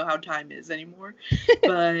even know how time is anymore,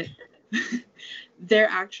 but there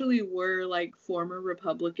actually were like former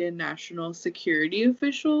Republican national security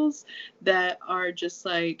officials that are just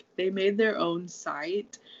like, they made their own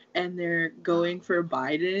site and they're going for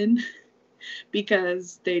Biden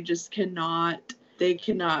because they just cannot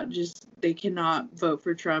vote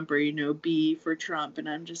for Trump or, be for Trump. And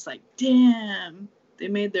I'm just like, damn. They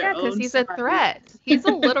made their own. Yeah, because he's a threat. He's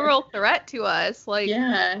a literal threat to us. Like,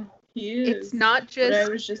 yeah, he is. It's not just. But I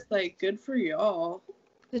was just like, good for y'all.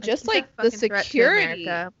 Just like the security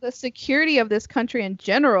of this country in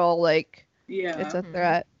general, like, yeah, it's a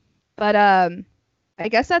threat. But I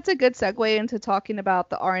guess that's a good segue into talking about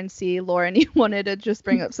the RNC. Lauren, you wanted to just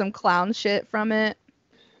bring up some clown shit from it.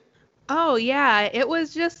 Oh yeah, it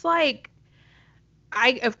was just like,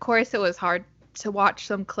 of course it was hard to watch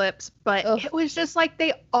some clips, but it was just like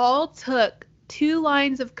they all took 2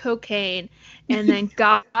 lines of cocaine and then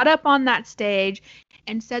got up on that stage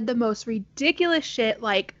and said the most ridiculous shit.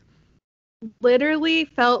 Like literally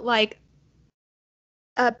felt like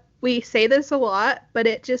we say this a lot, but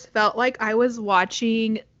it just felt like I was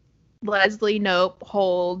watching Leslie Knope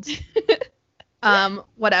hold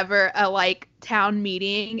whatever, a like town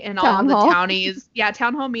meeting, and all the townies,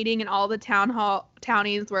 town hall meeting, and all the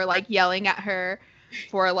townies were like yelling at her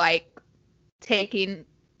for like taking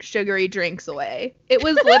sugary drinks away. It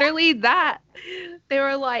was literally that. They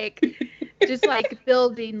were like just like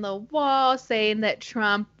building the wall, saying that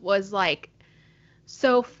Trump was like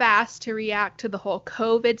so fast to react to the whole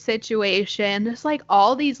COVID situation. Just like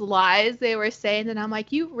all these lies they were saying, and I'm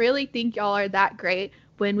like, you really think y'all are that great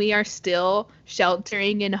when we are still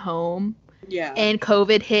sheltering in home? Yeah. And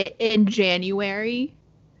COVID hit in January.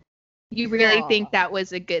 You really think that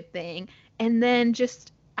was a good thing? And then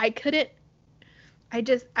I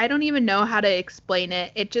don't even know how to explain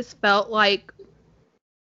it. It just felt like,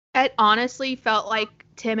 it honestly felt like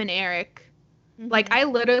Tim and Eric Like, I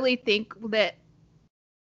literally think that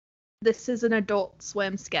this is an Adult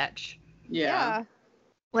Swim sketch. Yeah.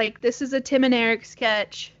 Like, this is a Tim and Eric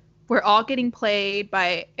sketch. We're all getting played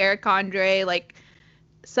by Eric Andre. Like,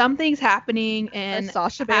 something's happening, and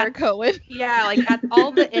Sacha Baron Cohen. Yeah, like at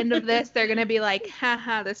all the end of this, they're gonna be like,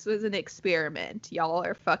 haha, this was an experiment. Y'all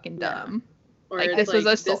are fucking dumb. Or like this was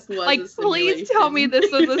a please tell me this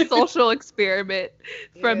was a social experiment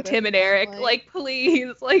from Tim and Eric. Like,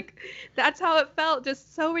 please. Like, that's how it felt.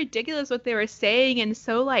 Just so ridiculous what they were saying, and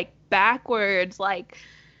so like backwards, like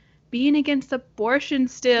being against abortion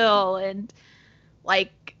still, and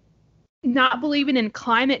like not believing in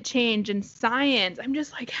climate change and science. I'm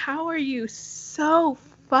just like, how are you so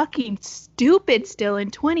fucking stupid still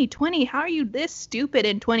in 2020? How are you this stupid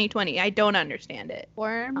in 2020? I don't understand it.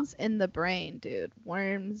 Worms in the brain, dude.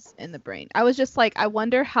 Worms in the brain. I was just like, I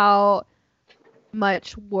wonder how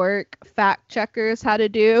much work fact checkers had to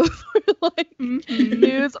do for like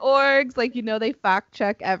news orgs. Like, you know, they fact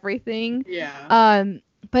check everything. Yeah.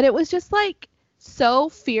 But it was just like so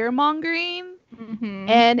fear mongering.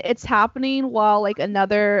 And it's happening while like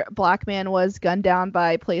another black man was gunned down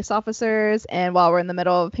by police officers, and while we're in the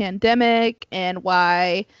middle of a pandemic, and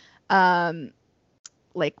why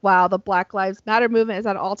like while the Black Lives Matter movement is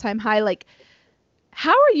at an all-time high. Like,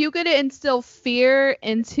 how are you going to instill fear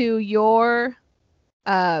into your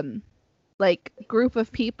like group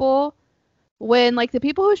of people when like the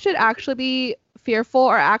people who should actually be fearful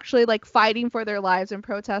are actually like fighting for their lives and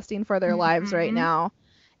protesting for their lives right now?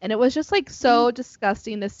 And it was just like so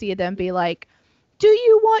disgusting to see them be like, do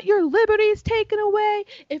you want your liberties taken away?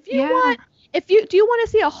 Do you want to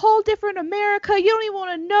see a whole different America? You don't even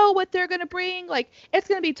want to know what they're going to bring. Like, it's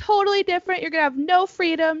going to be totally different. You're going to have no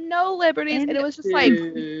freedom, no liberties. And it was just like,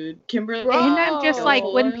 Kimberly. And I'm just like,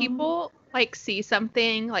 when people like see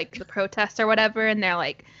something like the protests or whatever, and they're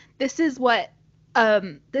like, this is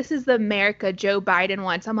the America Joe Biden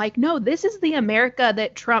wants. I'm like, no, this is the America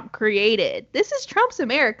that Trump created. This is Trump's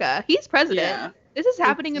America. He's president. Yeah, this is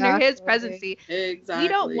happening under his presidency. Exactly. We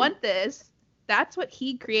don't want this. That's what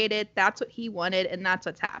he created. That's what he wanted. And that's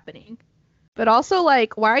what's happening. But also,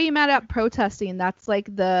 like, why are you mad at protesting? That's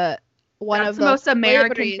like the most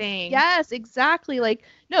American thing. Yes, exactly. Like,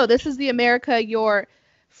 no, this is the America your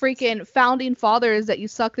freaking founding fathers that you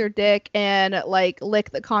suck their dick and like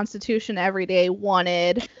lick the Constitution every day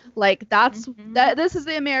wanted. Like, that's this is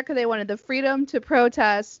the America they wanted. The freedom to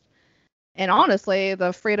protest, and honestly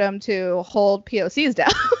the freedom to hold POCs down.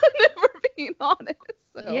 If we're being honest.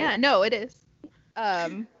 So. Yeah, no, it is.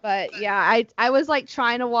 But yeah, I was like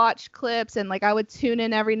trying to watch clips, and like I would tune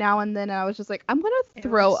in every now and then, and I was just like, I'm gonna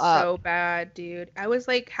throw up. So bad, dude. I was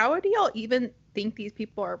like, how do y'all even think these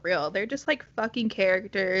people are real? They're just like fucking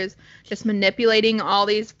characters, just manipulating all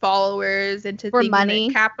these followers into thinking money.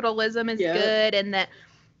 That capitalism is good, and that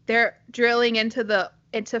they're drilling into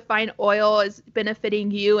find oil is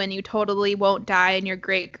benefiting you, and you totally won't die, and your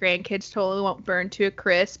great grandkids totally won't burn to a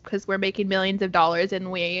crisp because we're making millions of dollars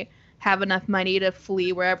and we have enough money to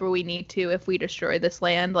flee wherever we need to if we destroy this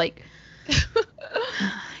land. Like,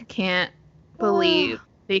 I can't believe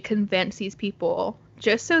they convince these people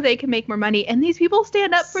just so they can make more money, and these people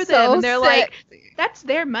stand up for them, and they're like, that's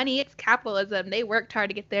their money, it's capitalism, they worked hard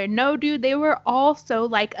to get there. No, dude, they were also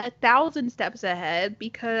like 1,000 steps ahead,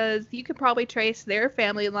 because you could probably trace their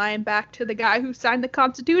family line back to the guy who signed the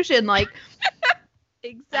Constitution. Like,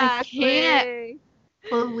 exactly. I can't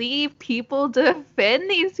believe people defend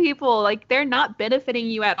these people. Like, they're not benefiting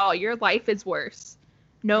you at all. Your life is worse.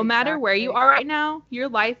 No matter where you are right now, your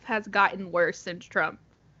life has gotten worse since Trump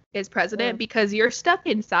is president, because you're stuck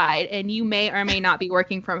inside, and you may or may not be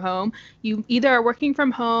working from home. You either are working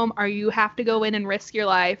from home, or you have to go in and risk your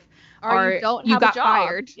life, or you got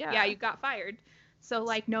fired. Yeah, you got fired. So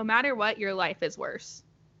like, no matter what, your life is worse.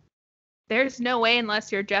 There's no way,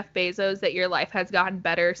 unless you're Jeff Bezos, that your life has gotten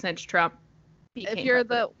better since Trump. If you're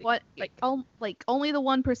the what, like only the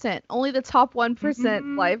 1%, only the top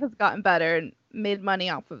 1% life has gotten better and made money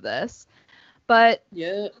off of this. But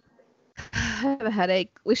yeah, I have a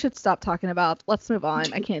headache. We should stop talking about. Let's move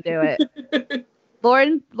on. I can't do it.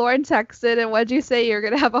 Lauren texted, and what'd you say? You're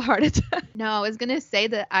gonna have a heart attack? No, I was gonna say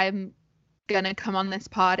that I'm gonna come on this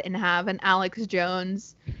pod and have an Alex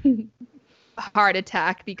Jones heart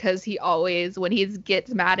attack, because he always, when he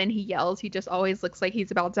gets mad and he yells, he just always looks like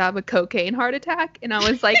he's about to have a cocaine heart attack. And I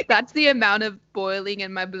was like, that's the amount of boiling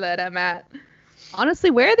in my blood I'm at.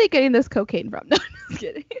 Honestly, where are they getting this cocaine from? No, I'm just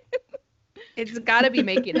kidding. It's got to be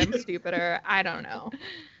making them stupider. I don't know.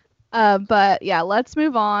 But yeah, let's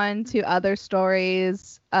move on to other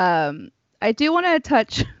stories. I do want to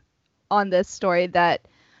touch on this story that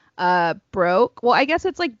broke. Well, I guess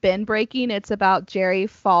it's like been breaking. It's about Jerry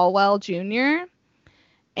Falwell Jr.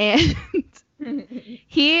 And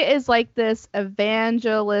he is like this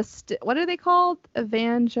evangelist. What are they called?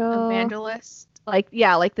 Evangelist. Like,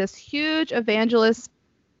 yeah, like this huge evangelist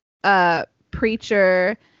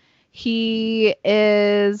preacher. He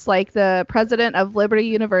is like the president of Liberty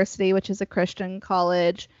University, which is a Christian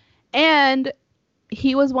college. And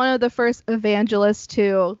he was one of the first evangelists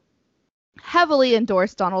to heavily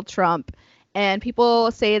endorse Donald Trump. And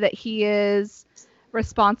people say that he is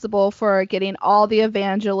responsible for getting all the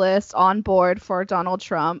evangelists on board for Donald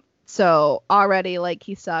Trump. So already, like,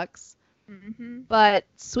 he sucks. Mm-hmm. But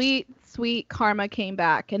sweet karma came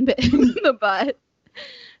back and bit him in the butt.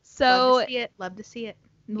 So Love to see it.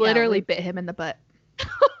 Literally bit him in the butt.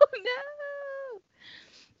 Oh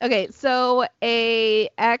no. Okay, so a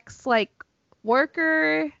ex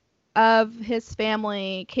worker of his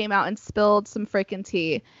family came out and spilled some freaking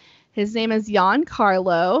tea. His name is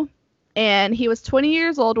Giancarlo, and he was 20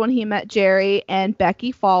 years old when he met Jerry and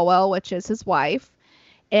Becky Falwell, which is his wife.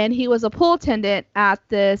 And he was a pool attendant at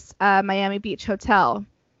this Miami Beach hotel.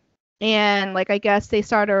 And I guess they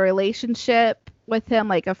started a relationship with him,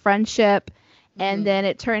 like a friendship. And then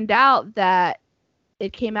it turned out that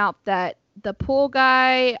it came out that the pool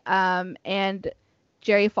guy and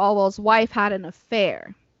Jerry Falwell's wife had an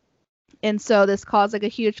affair. And so this caused a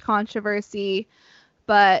huge controversy.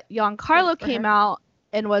 But Giancarlo came out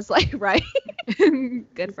and was like, right?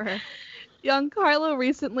 Good for her. Giancarlo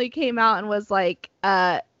recently came out and was like,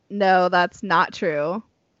 no, that's not true.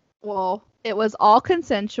 Well, it was all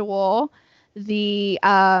consensual.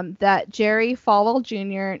 That Jerry Falwell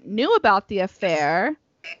Jr. knew about the affair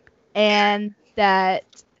and that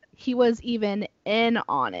he was even in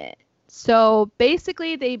on it. So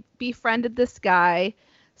basically they befriended this guy.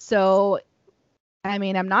 So, I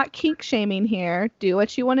mean, I'm not kink shaming here. Do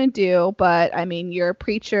what you want to do. But, I mean, you're a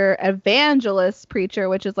preacher, evangelist preacher,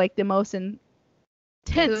 which is the most intense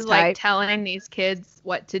Who's type. Telling these kids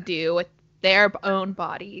what to do with their own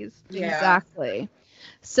bodies. Yeah. Exactly.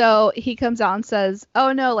 So he comes out and says,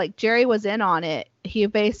 oh no, Jerry was in on it. He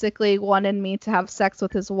basically wanted me to have sex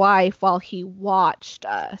with his wife while he watched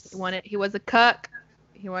us. He was a cuck.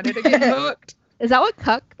 He wanted to get hooked. Is that what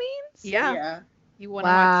cuck means? Yeah. You want to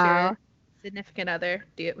watch your significant other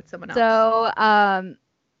do it with someone else. So,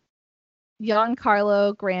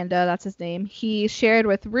 Giancarlo Granda, that's his name, he shared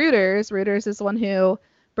with Reuters. Reuters is the one who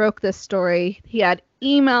broke this story. He had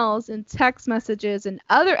emails and text messages and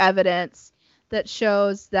other evidence that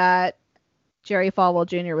shows that Jerry Falwell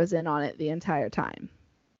Jr. was in on it the entire time.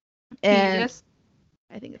 And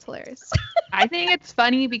I think it's hilarious. I think it's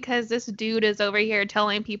funny because this dude is over here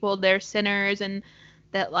telling people they're sinners and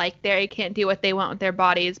that they can't do what they want with their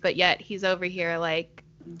bodies, but yet he's over here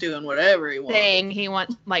doing whatever he wants. Saying he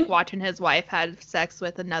wants watching his wife have sex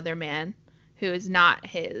with another man who is not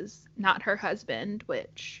her husband,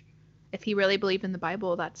 which if he really believed in the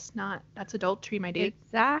Bible, that's adultery, my dude.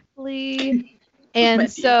 Exactly.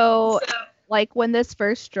 And so, when this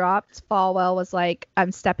first dropped, Falwell was like,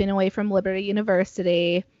 I'm stepping away from Liberty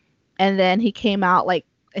University. And then he came out, I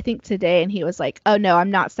think today, and he was like, oh, no,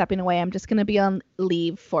 I'm not stepping away. I'm just going to be on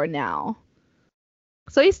leave for now.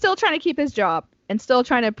 So he's still trying to keep his job and still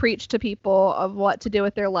trying to preach to people of what to do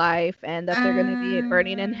with their life and that they're going to be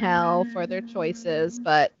burning in hell for their choices.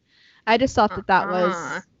 But I just thought that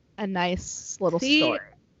was a nice little story.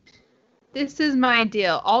 This is my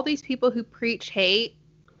deal. All these people who preach hate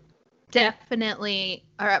definitely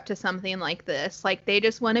are up to something like this. They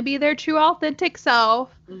just want to be their true authentic self,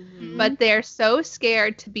 but they're so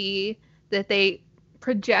scared to be that they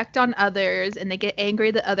project on others and they get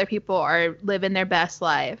angry that other people are living their best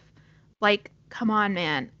life. Come on,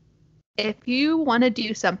 man. If you want to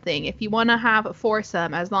do something, if you want to have a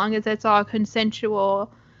foursome, as long as it's all consensual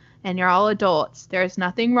and you're all adults, there's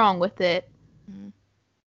nothing wrong with it.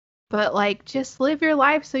 But just live your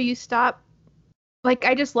life so you stop.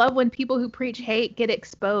 I just love when people who preach hate get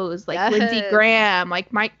exposed, Yes. Lindsey Graham,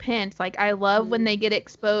 Mike Pence. I love when they get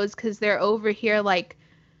exposed because they're over here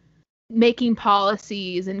making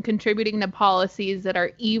policies and contributing to policies that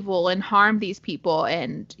are evil and harm these people,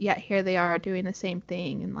 and yet here they are doing the same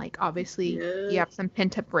thing. And obviously you have some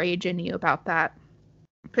pent up rage in you about that.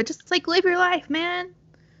 But just live your life, man.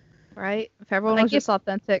 Right? If everyone was just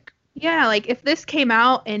authentic. Yeah, if this came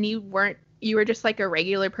out and you were just a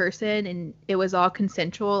regular person and it was all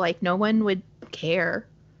consensual, no one would care.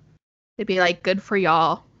 They'd be good for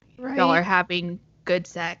y'all. Right. Y'all are having good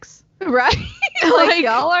sex. Right?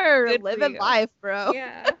 Y'all are living life, bro.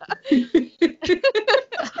 Yeah.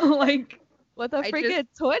 with a I freaking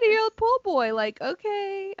 20-year-old pool boy. Like,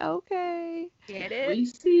 okay. Get We it?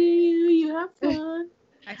 see you have fun.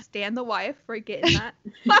 I stand the wife for getting that.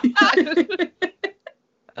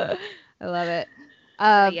 I love it.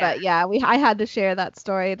 Yeah. But yeah, I had to share that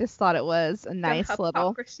story. I just thought it was a nice The little.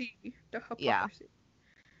 hypocrisy. Yeah.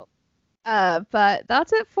 But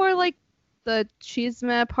that's it for like the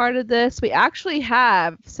Chisme part of this. We actually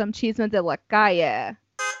have some Chisme de la Calle.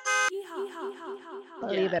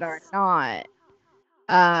 Believe it or not.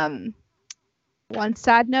 One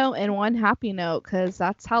sad note and one happy note, because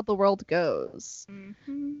that's how the world goes.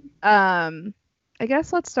 Mm-hmm. I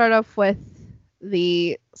guess let's start off with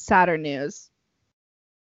the sadder news.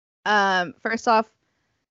 First off,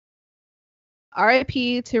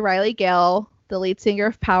 RIP to Riley Gale, the lead singer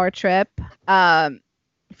of Power Trip.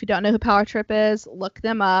 If you don't know who Power Trip is, look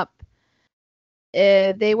them up.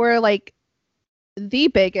 They were like the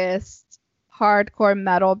biggest hardcore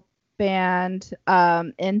metal band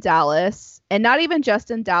in Dallas, and not even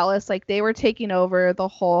just in Dallas. Like, they were taking over the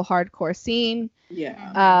whole hardcore scene.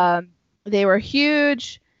 Yeah. They were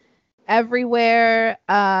huge everywhere.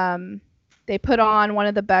 They put on one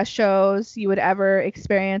of the best shows you would ever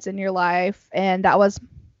experience in your life, and that was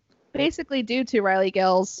basically due to Riley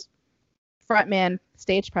Gale's frontman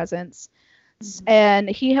stage presence. Mm-hmm. And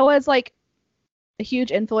he was like a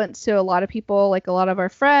huge influence to a lot of people, like a lot of our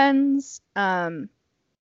friends.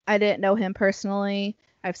 I didn't know him personally.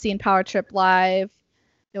 I've seen Power Trip live.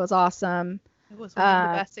 It was awesome. It was one of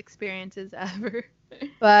the best experiences ever.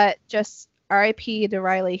 But just RIP to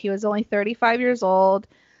Riley. He was only 35 years old,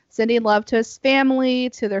 sending love to his family,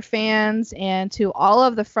 to their fans, and to all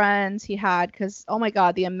of the friends he had. Because, oh my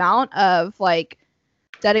God, the amount of like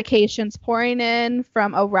dedications pouring in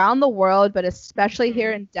from around the world, but especially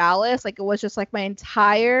here in Dallas. Like, it was just like my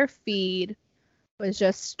entire feed was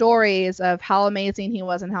just stories of how amazing he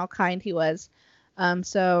was and how kind he was.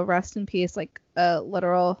 So rest in peace, like a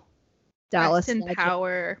literal Dallas rest in legend.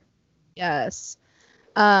 power. Yes.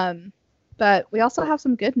 But we also have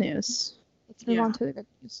some good news. Let's move on to the good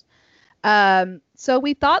news. So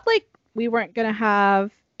we thought like we weren't gonna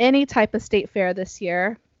have any type of state fair this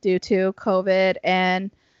year due to COVID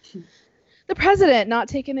and the president not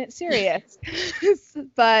taking it serious.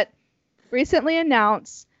 But recently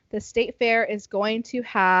announced the state fair is going to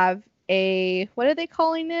have a, what are they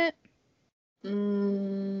calling it?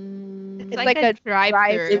 It's like a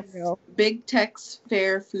drive-through. Big Tex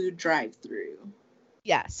Fair food drive-through.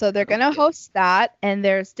 Yeah, so they're going to host that, and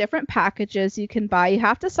there's different packages you can buy. You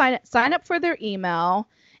have to sign up for their email,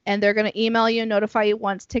 and they're going to email you and notify you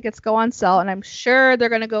once tickets go on sale, and I'm sure they're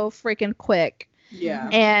going to go freaking quick. Yeah.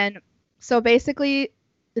 And so basically,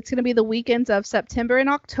 it's going to be the weekends of September and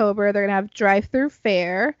October. They're going to have drive-through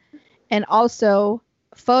fair and also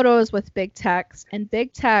photos with Big Tex. And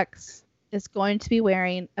Big Tex is going to be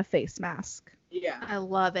wearing a face mask. Yeah. I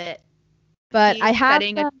love it. But He's I have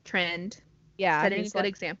setting a trend. Yeah. Setting a good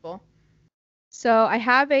example. So I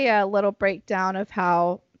have a little breakdown of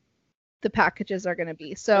how the packages are going to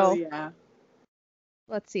be. So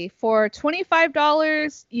let's see. For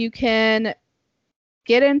 $25, you can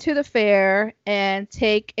get into the fair and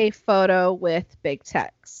take a photo with Big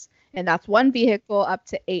Tex. And that's one vehicle up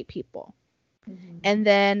to 8 people. Mm-hmm. And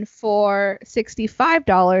then for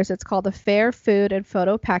 $65, it's called the Fair Food and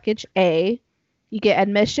Photo Package A. You get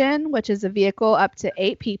admission, which is a vehicle up to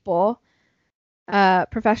 8 people,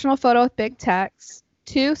 professional photo with Big Tex,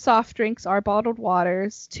 2 soft drinks or bottled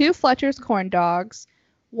waters, 2 Fletcher's corn dogs,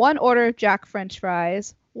 1 order of Jack French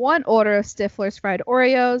fries, 1 order of Stifler's fried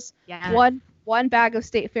Oreos, one bag of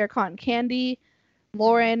State Fair cotton candy,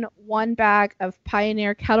 Lauren 1 bag of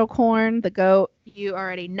Pioneer kettle corn, the goat. You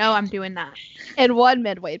already know I'm doing that. And 1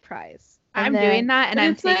 Midway prize. I'm doing that, and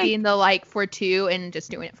I'm taking the like for 2 and just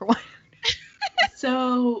doing it for 1.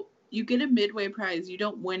 So you get a Midway prize. You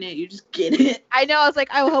don't win it. You just get it. I know. I was like,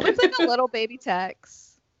 I hope it's like a little baby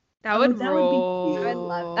Tex. That would roll. Would be cute. I'd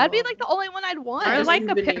love. That'd be like the only one I'd want. Or like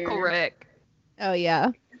a Pickle Rick. Oh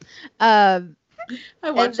yeah. I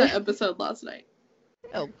watched that episode last night.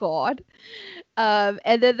 Oh God.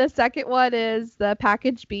 And then the second one is the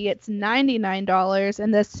package B. It's $99,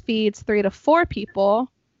 and this feeds 3 to 4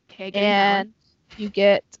 people. Okay, and you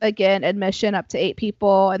get again admission up to 8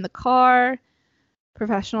 people in the car.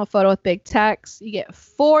 Professional photo with Big Tex. You get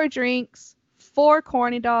 4 drinks, 4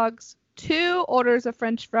 corny dogs, 2 orders of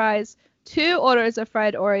French fries, 2 orders of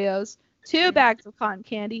fried Oreos, 2 bags of cotton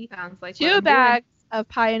candy. Sounds like 2 bags of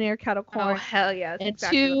Pioneer kettle corn. Oh hell yeah! And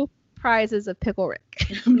exactly 2 prizes of Pickle Rick.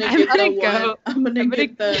 I'm gonna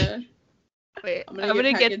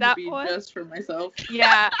get that one just for myself.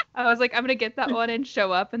 Yeah, I was like, I'm gonna get that one and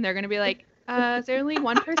show up, and they're gonna be like, Is there only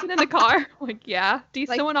one person in the car? Like, yeah. Do you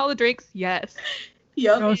still want all the drinks? Yes.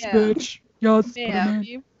 Yup. Yes, bitch. Yes, Damn,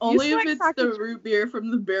 you Only still if like it's talking the root beer from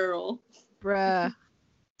the barrel. bruh.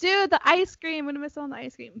 Dude, the ice cream. I'm gonna miss on the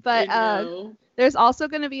ice cream. But I know. there's also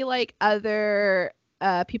gonna be like other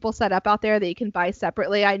people set up out there that you can buy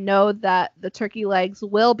separately. I know that the turkey legs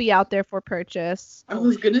will be out there for purchase. I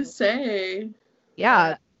was gonna say.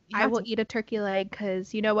 Yeah. I will eat a turkey leg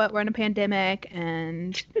because you know what? We're in a pandemic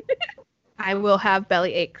and I will have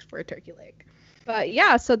belly aches for a turkey leg. But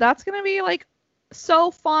yeah, so that's gonna be like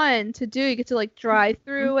so fun to do. You get to like drive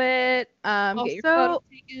through it, get your photos Also,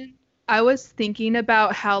 taken. I was thinking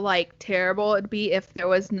about how like terrible it'd be if there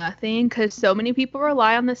was nothing because so many people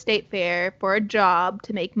rely on the state fair for a job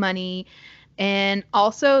to make money. And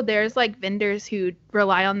also there's like vendors who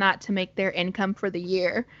rely on that to make their income for the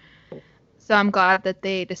year. So I'm glad that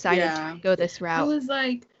they decided Yeah. to go this I route. was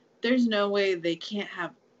like, there's no way they can't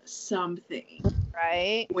have something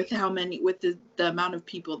Right? with the amount of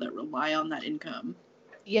people that rely on that income.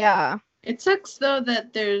 Yeah. It sucks though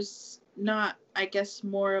that there's not, I guess,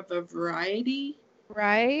 more of a variety.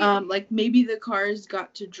 Right? Like maybe the cars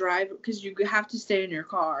got to drive because you have to stay in your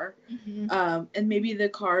car. Mhm. And maybe the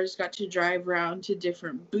cars got to drive around to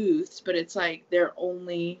different booths, but it's like they're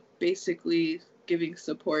only basically giving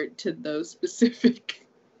support to those specific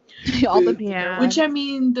All the booths. Yeah. Which I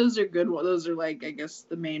mean, those are good ones. Those are like, I guess,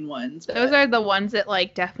 the main ones. Those but- are the ones that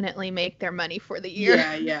like definitely make their money for the year.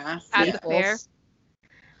 Yeah. At yeah. the fair.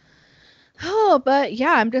 Oh, but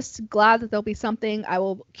yeah, I'm just glad that there'll be something. I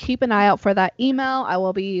will keep an eye out for that email. I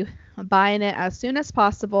will be buying it as soon as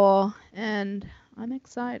possible, and I'm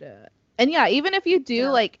excited. And yeah, even if you do Yeah.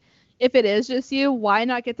 like, if it is just you, why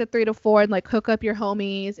not get the 3 to 4 and like hook up your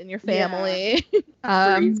homies and your Yeah. family?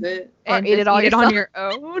 Freeze it. Or And eat it just all eat it on yourself. your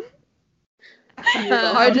own. it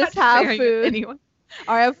all. Or I'm just not have sharing it with food. anyone.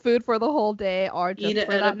 Or have food for the whole day, or just Eat an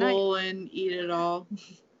for that night. edible and eat it all.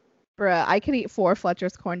 Bruh, I could eat 4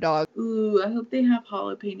 Fletcher's corn dogs. Ooh, I hope they have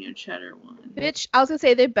jalapeno cheddar one. Bitch, I was gonna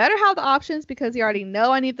say they better have the options because you already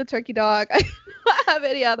know I need the turkey dog. I don't have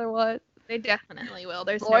any other one. They definitely will.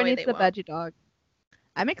 There's no Laura way needs they the won't. veggie dog.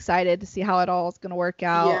 I'm excited to see how it all is gonna work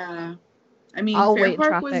out. Yeah. I mean, I'll Fair wait in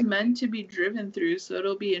Park was traffic. meant to be driven through, so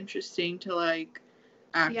it'll be interesting to like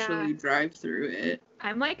actually drive through it.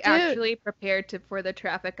 I'm like Dude. actually prepared for the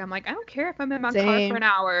traffic. I'm like, I don't care if I'm in my car Same. for an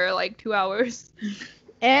hour or like 2 hours.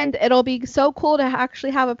 And it'll be so cool to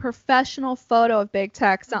actually have a professional photo of Big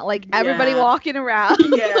Tex, not like everybody Yeah. walking around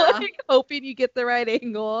Yeah. like hoping you get the right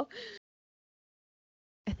angle.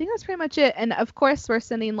 I think that's pretty much it. And of course, we're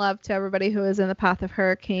sending love to everybody who is in the path of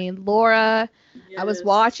Hurricane Laura. I was Yes.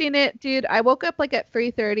 watching it, dude. I woke up like at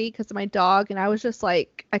 3:30 because of my dog, and I was just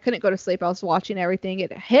like, I couldn't go to sleep. I was watching everything.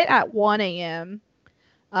 It hit at 1 a.m.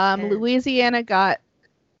 Yeah. Louisiana got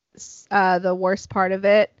the worst part of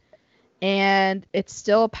it, and it's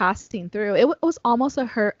still passing through. It was almost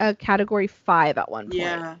a category 5 at one point.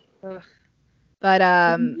 Yeah. But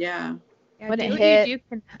Yeah. Yeah, When do it what hit-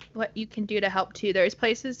 what you can do to help too. There's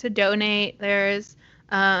places to donate. There's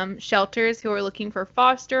shelters who are looking for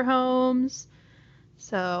foster homes.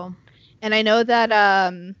 So and I know that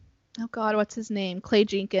oh God, what's his name? Clay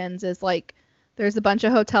Jenkins is like, there's a bunch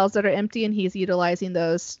of hotels that are empty, and he's utilizing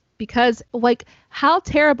those because like how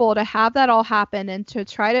terrible to have that all happen and to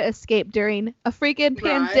try to escape during a freaking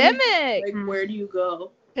Right. pandemic. Like, where do you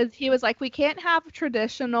go? Because he was like, we can't have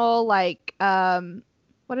traditional like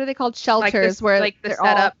what are they called, like shelters this, where like the they're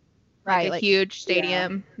setup, all, right, like a huge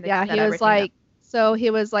stadium. They yeah, set he was everything up. like, so he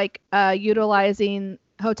was like utilizing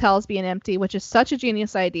hotels being empty, which is such a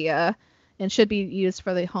genius idea and should be used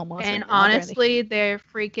for the homeless. And right now during the- honestly, they're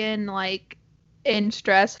freaking like in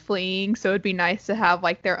stress fleeing, so it'd be nice to have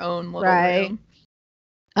like their own little Right.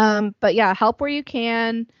 room. But yeah, help where you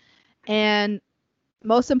can, and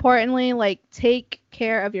most importantly, like take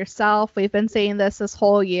care of yourself. We've been saying this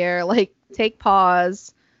whole year, like take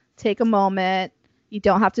pause, take a moment. You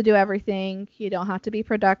don't have to do everything. You don't have to be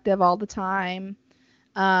productive all the time.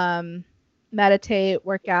 Meditate,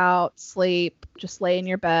 work out, sleep, just lay in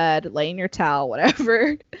your bed, lay in your towel,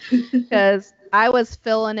 whatever. Because I was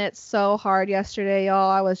feeling it so hard yesterday, y'all.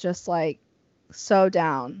 I was just like so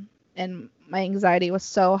down, and my anxiety was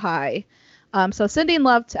so high. So sending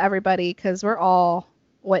love to everybody because we're all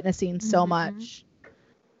witnessing so Mhm. much,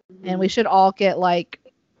 and we should all get like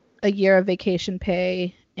a year of vacation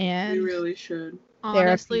pay. And We really should.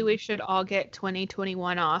 Honestly, therapy. we should all get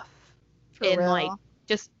 2021 off for and real. like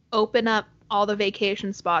just open up all the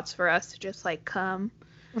vacation spots for us to just like come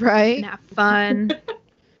right? and have fun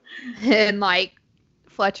and like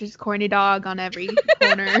Fletcher's corny dog on every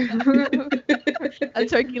corner, A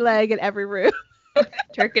turkey leg in every room.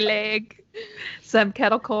 turkey leg. Some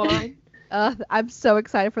kettle corn. I'm so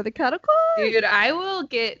excited for the kettle corn. Dude, I will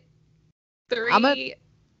get 3.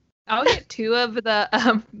 I'll get 2 of the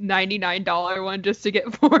 $99 one just to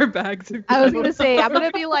get 4 bags of I was kettle gonna say corn. I'm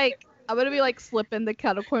gonna be like slipping the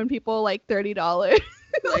kettle corn people like $30.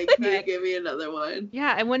 Like, can you give me another one?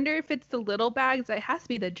 Yeah, I wonder if it's the little bags. It has to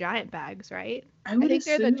be the giant bags, right? I I would think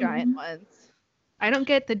they're the assume. giant ones. I don't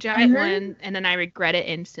get the giant heard- one, and then I regret it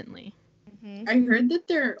instantly. Mhm. I heard that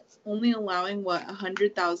they're only allowing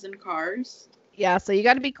 100,000 cars. Yeah, so you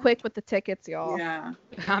got to be quick with the tickets, y'all. Yeah.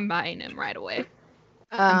 I'm buying them right away.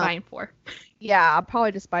 I'm buying 4. Yeah, I'll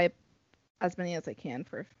probably just buy as many as I can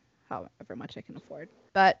for however much I can afford.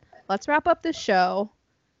 But let's wrap up this show.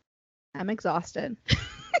 I'm exhausted.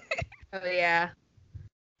 Oh yeah.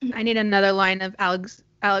 I need another line of Alex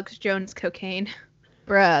Jones cocaine.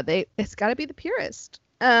 Bruh, it's got to be the purest.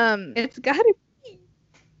 It's gotta be.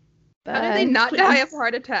 But... How did they not die of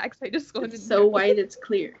heart attacks? I just wanted It's so white, it's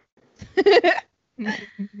clear.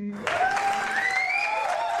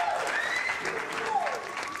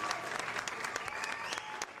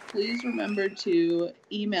 Please remember to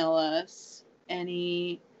email us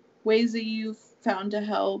any ways that you've found to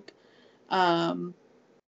help, with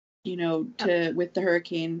the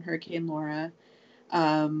Hurricane Laura.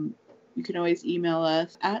 You can always email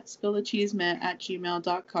us at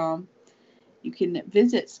spillthecheeseman@gmail.com. You can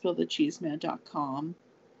visit spillthecheeseman.com.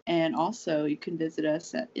 And also, you can visit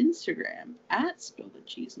us at Instagram at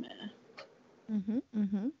spillthecheeseman.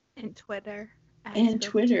 And Twitter. And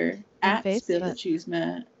Twitter at Facebook.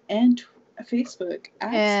 spillthecheeseman. And Facebook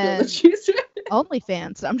at And- spillthecheeseman.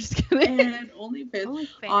 OnlyFans. I'm just kidding. And OnlyFans.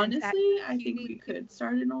 OnlyFans Honestly, at I think we could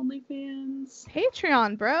start an OnlyFans.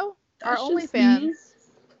 Patreon, bro. Our That's just OnlyFans. me.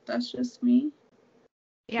 That's just me.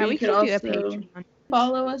 Yeah, we We could could do a also- Patreon.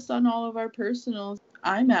 Follow us on all of our personals.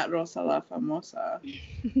 I'm at Rosa La Famosa.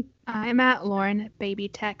 I'm at Lauren Baby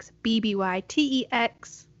Tex,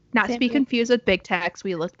 BBYTEX. Not to Same be here. confused with Big Tex.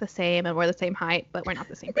 We look the same and we're the same height, but we're not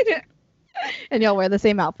the same person. And y'all wear the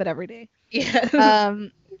same outfit every day. Yeah.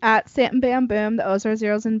 At Sant and Bam Boom, the O's are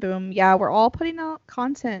zeros and boom. Yeah, we're all putting out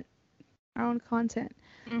content, our own content.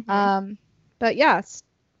 But yeah,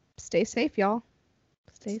 stay safe, y'all.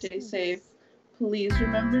 Stay safe. Please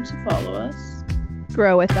remember to follow us.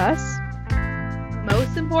 Grow with us.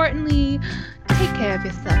 Most importantly, take care of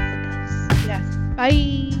yourself with us. Yes.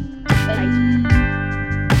 Bye. Bye.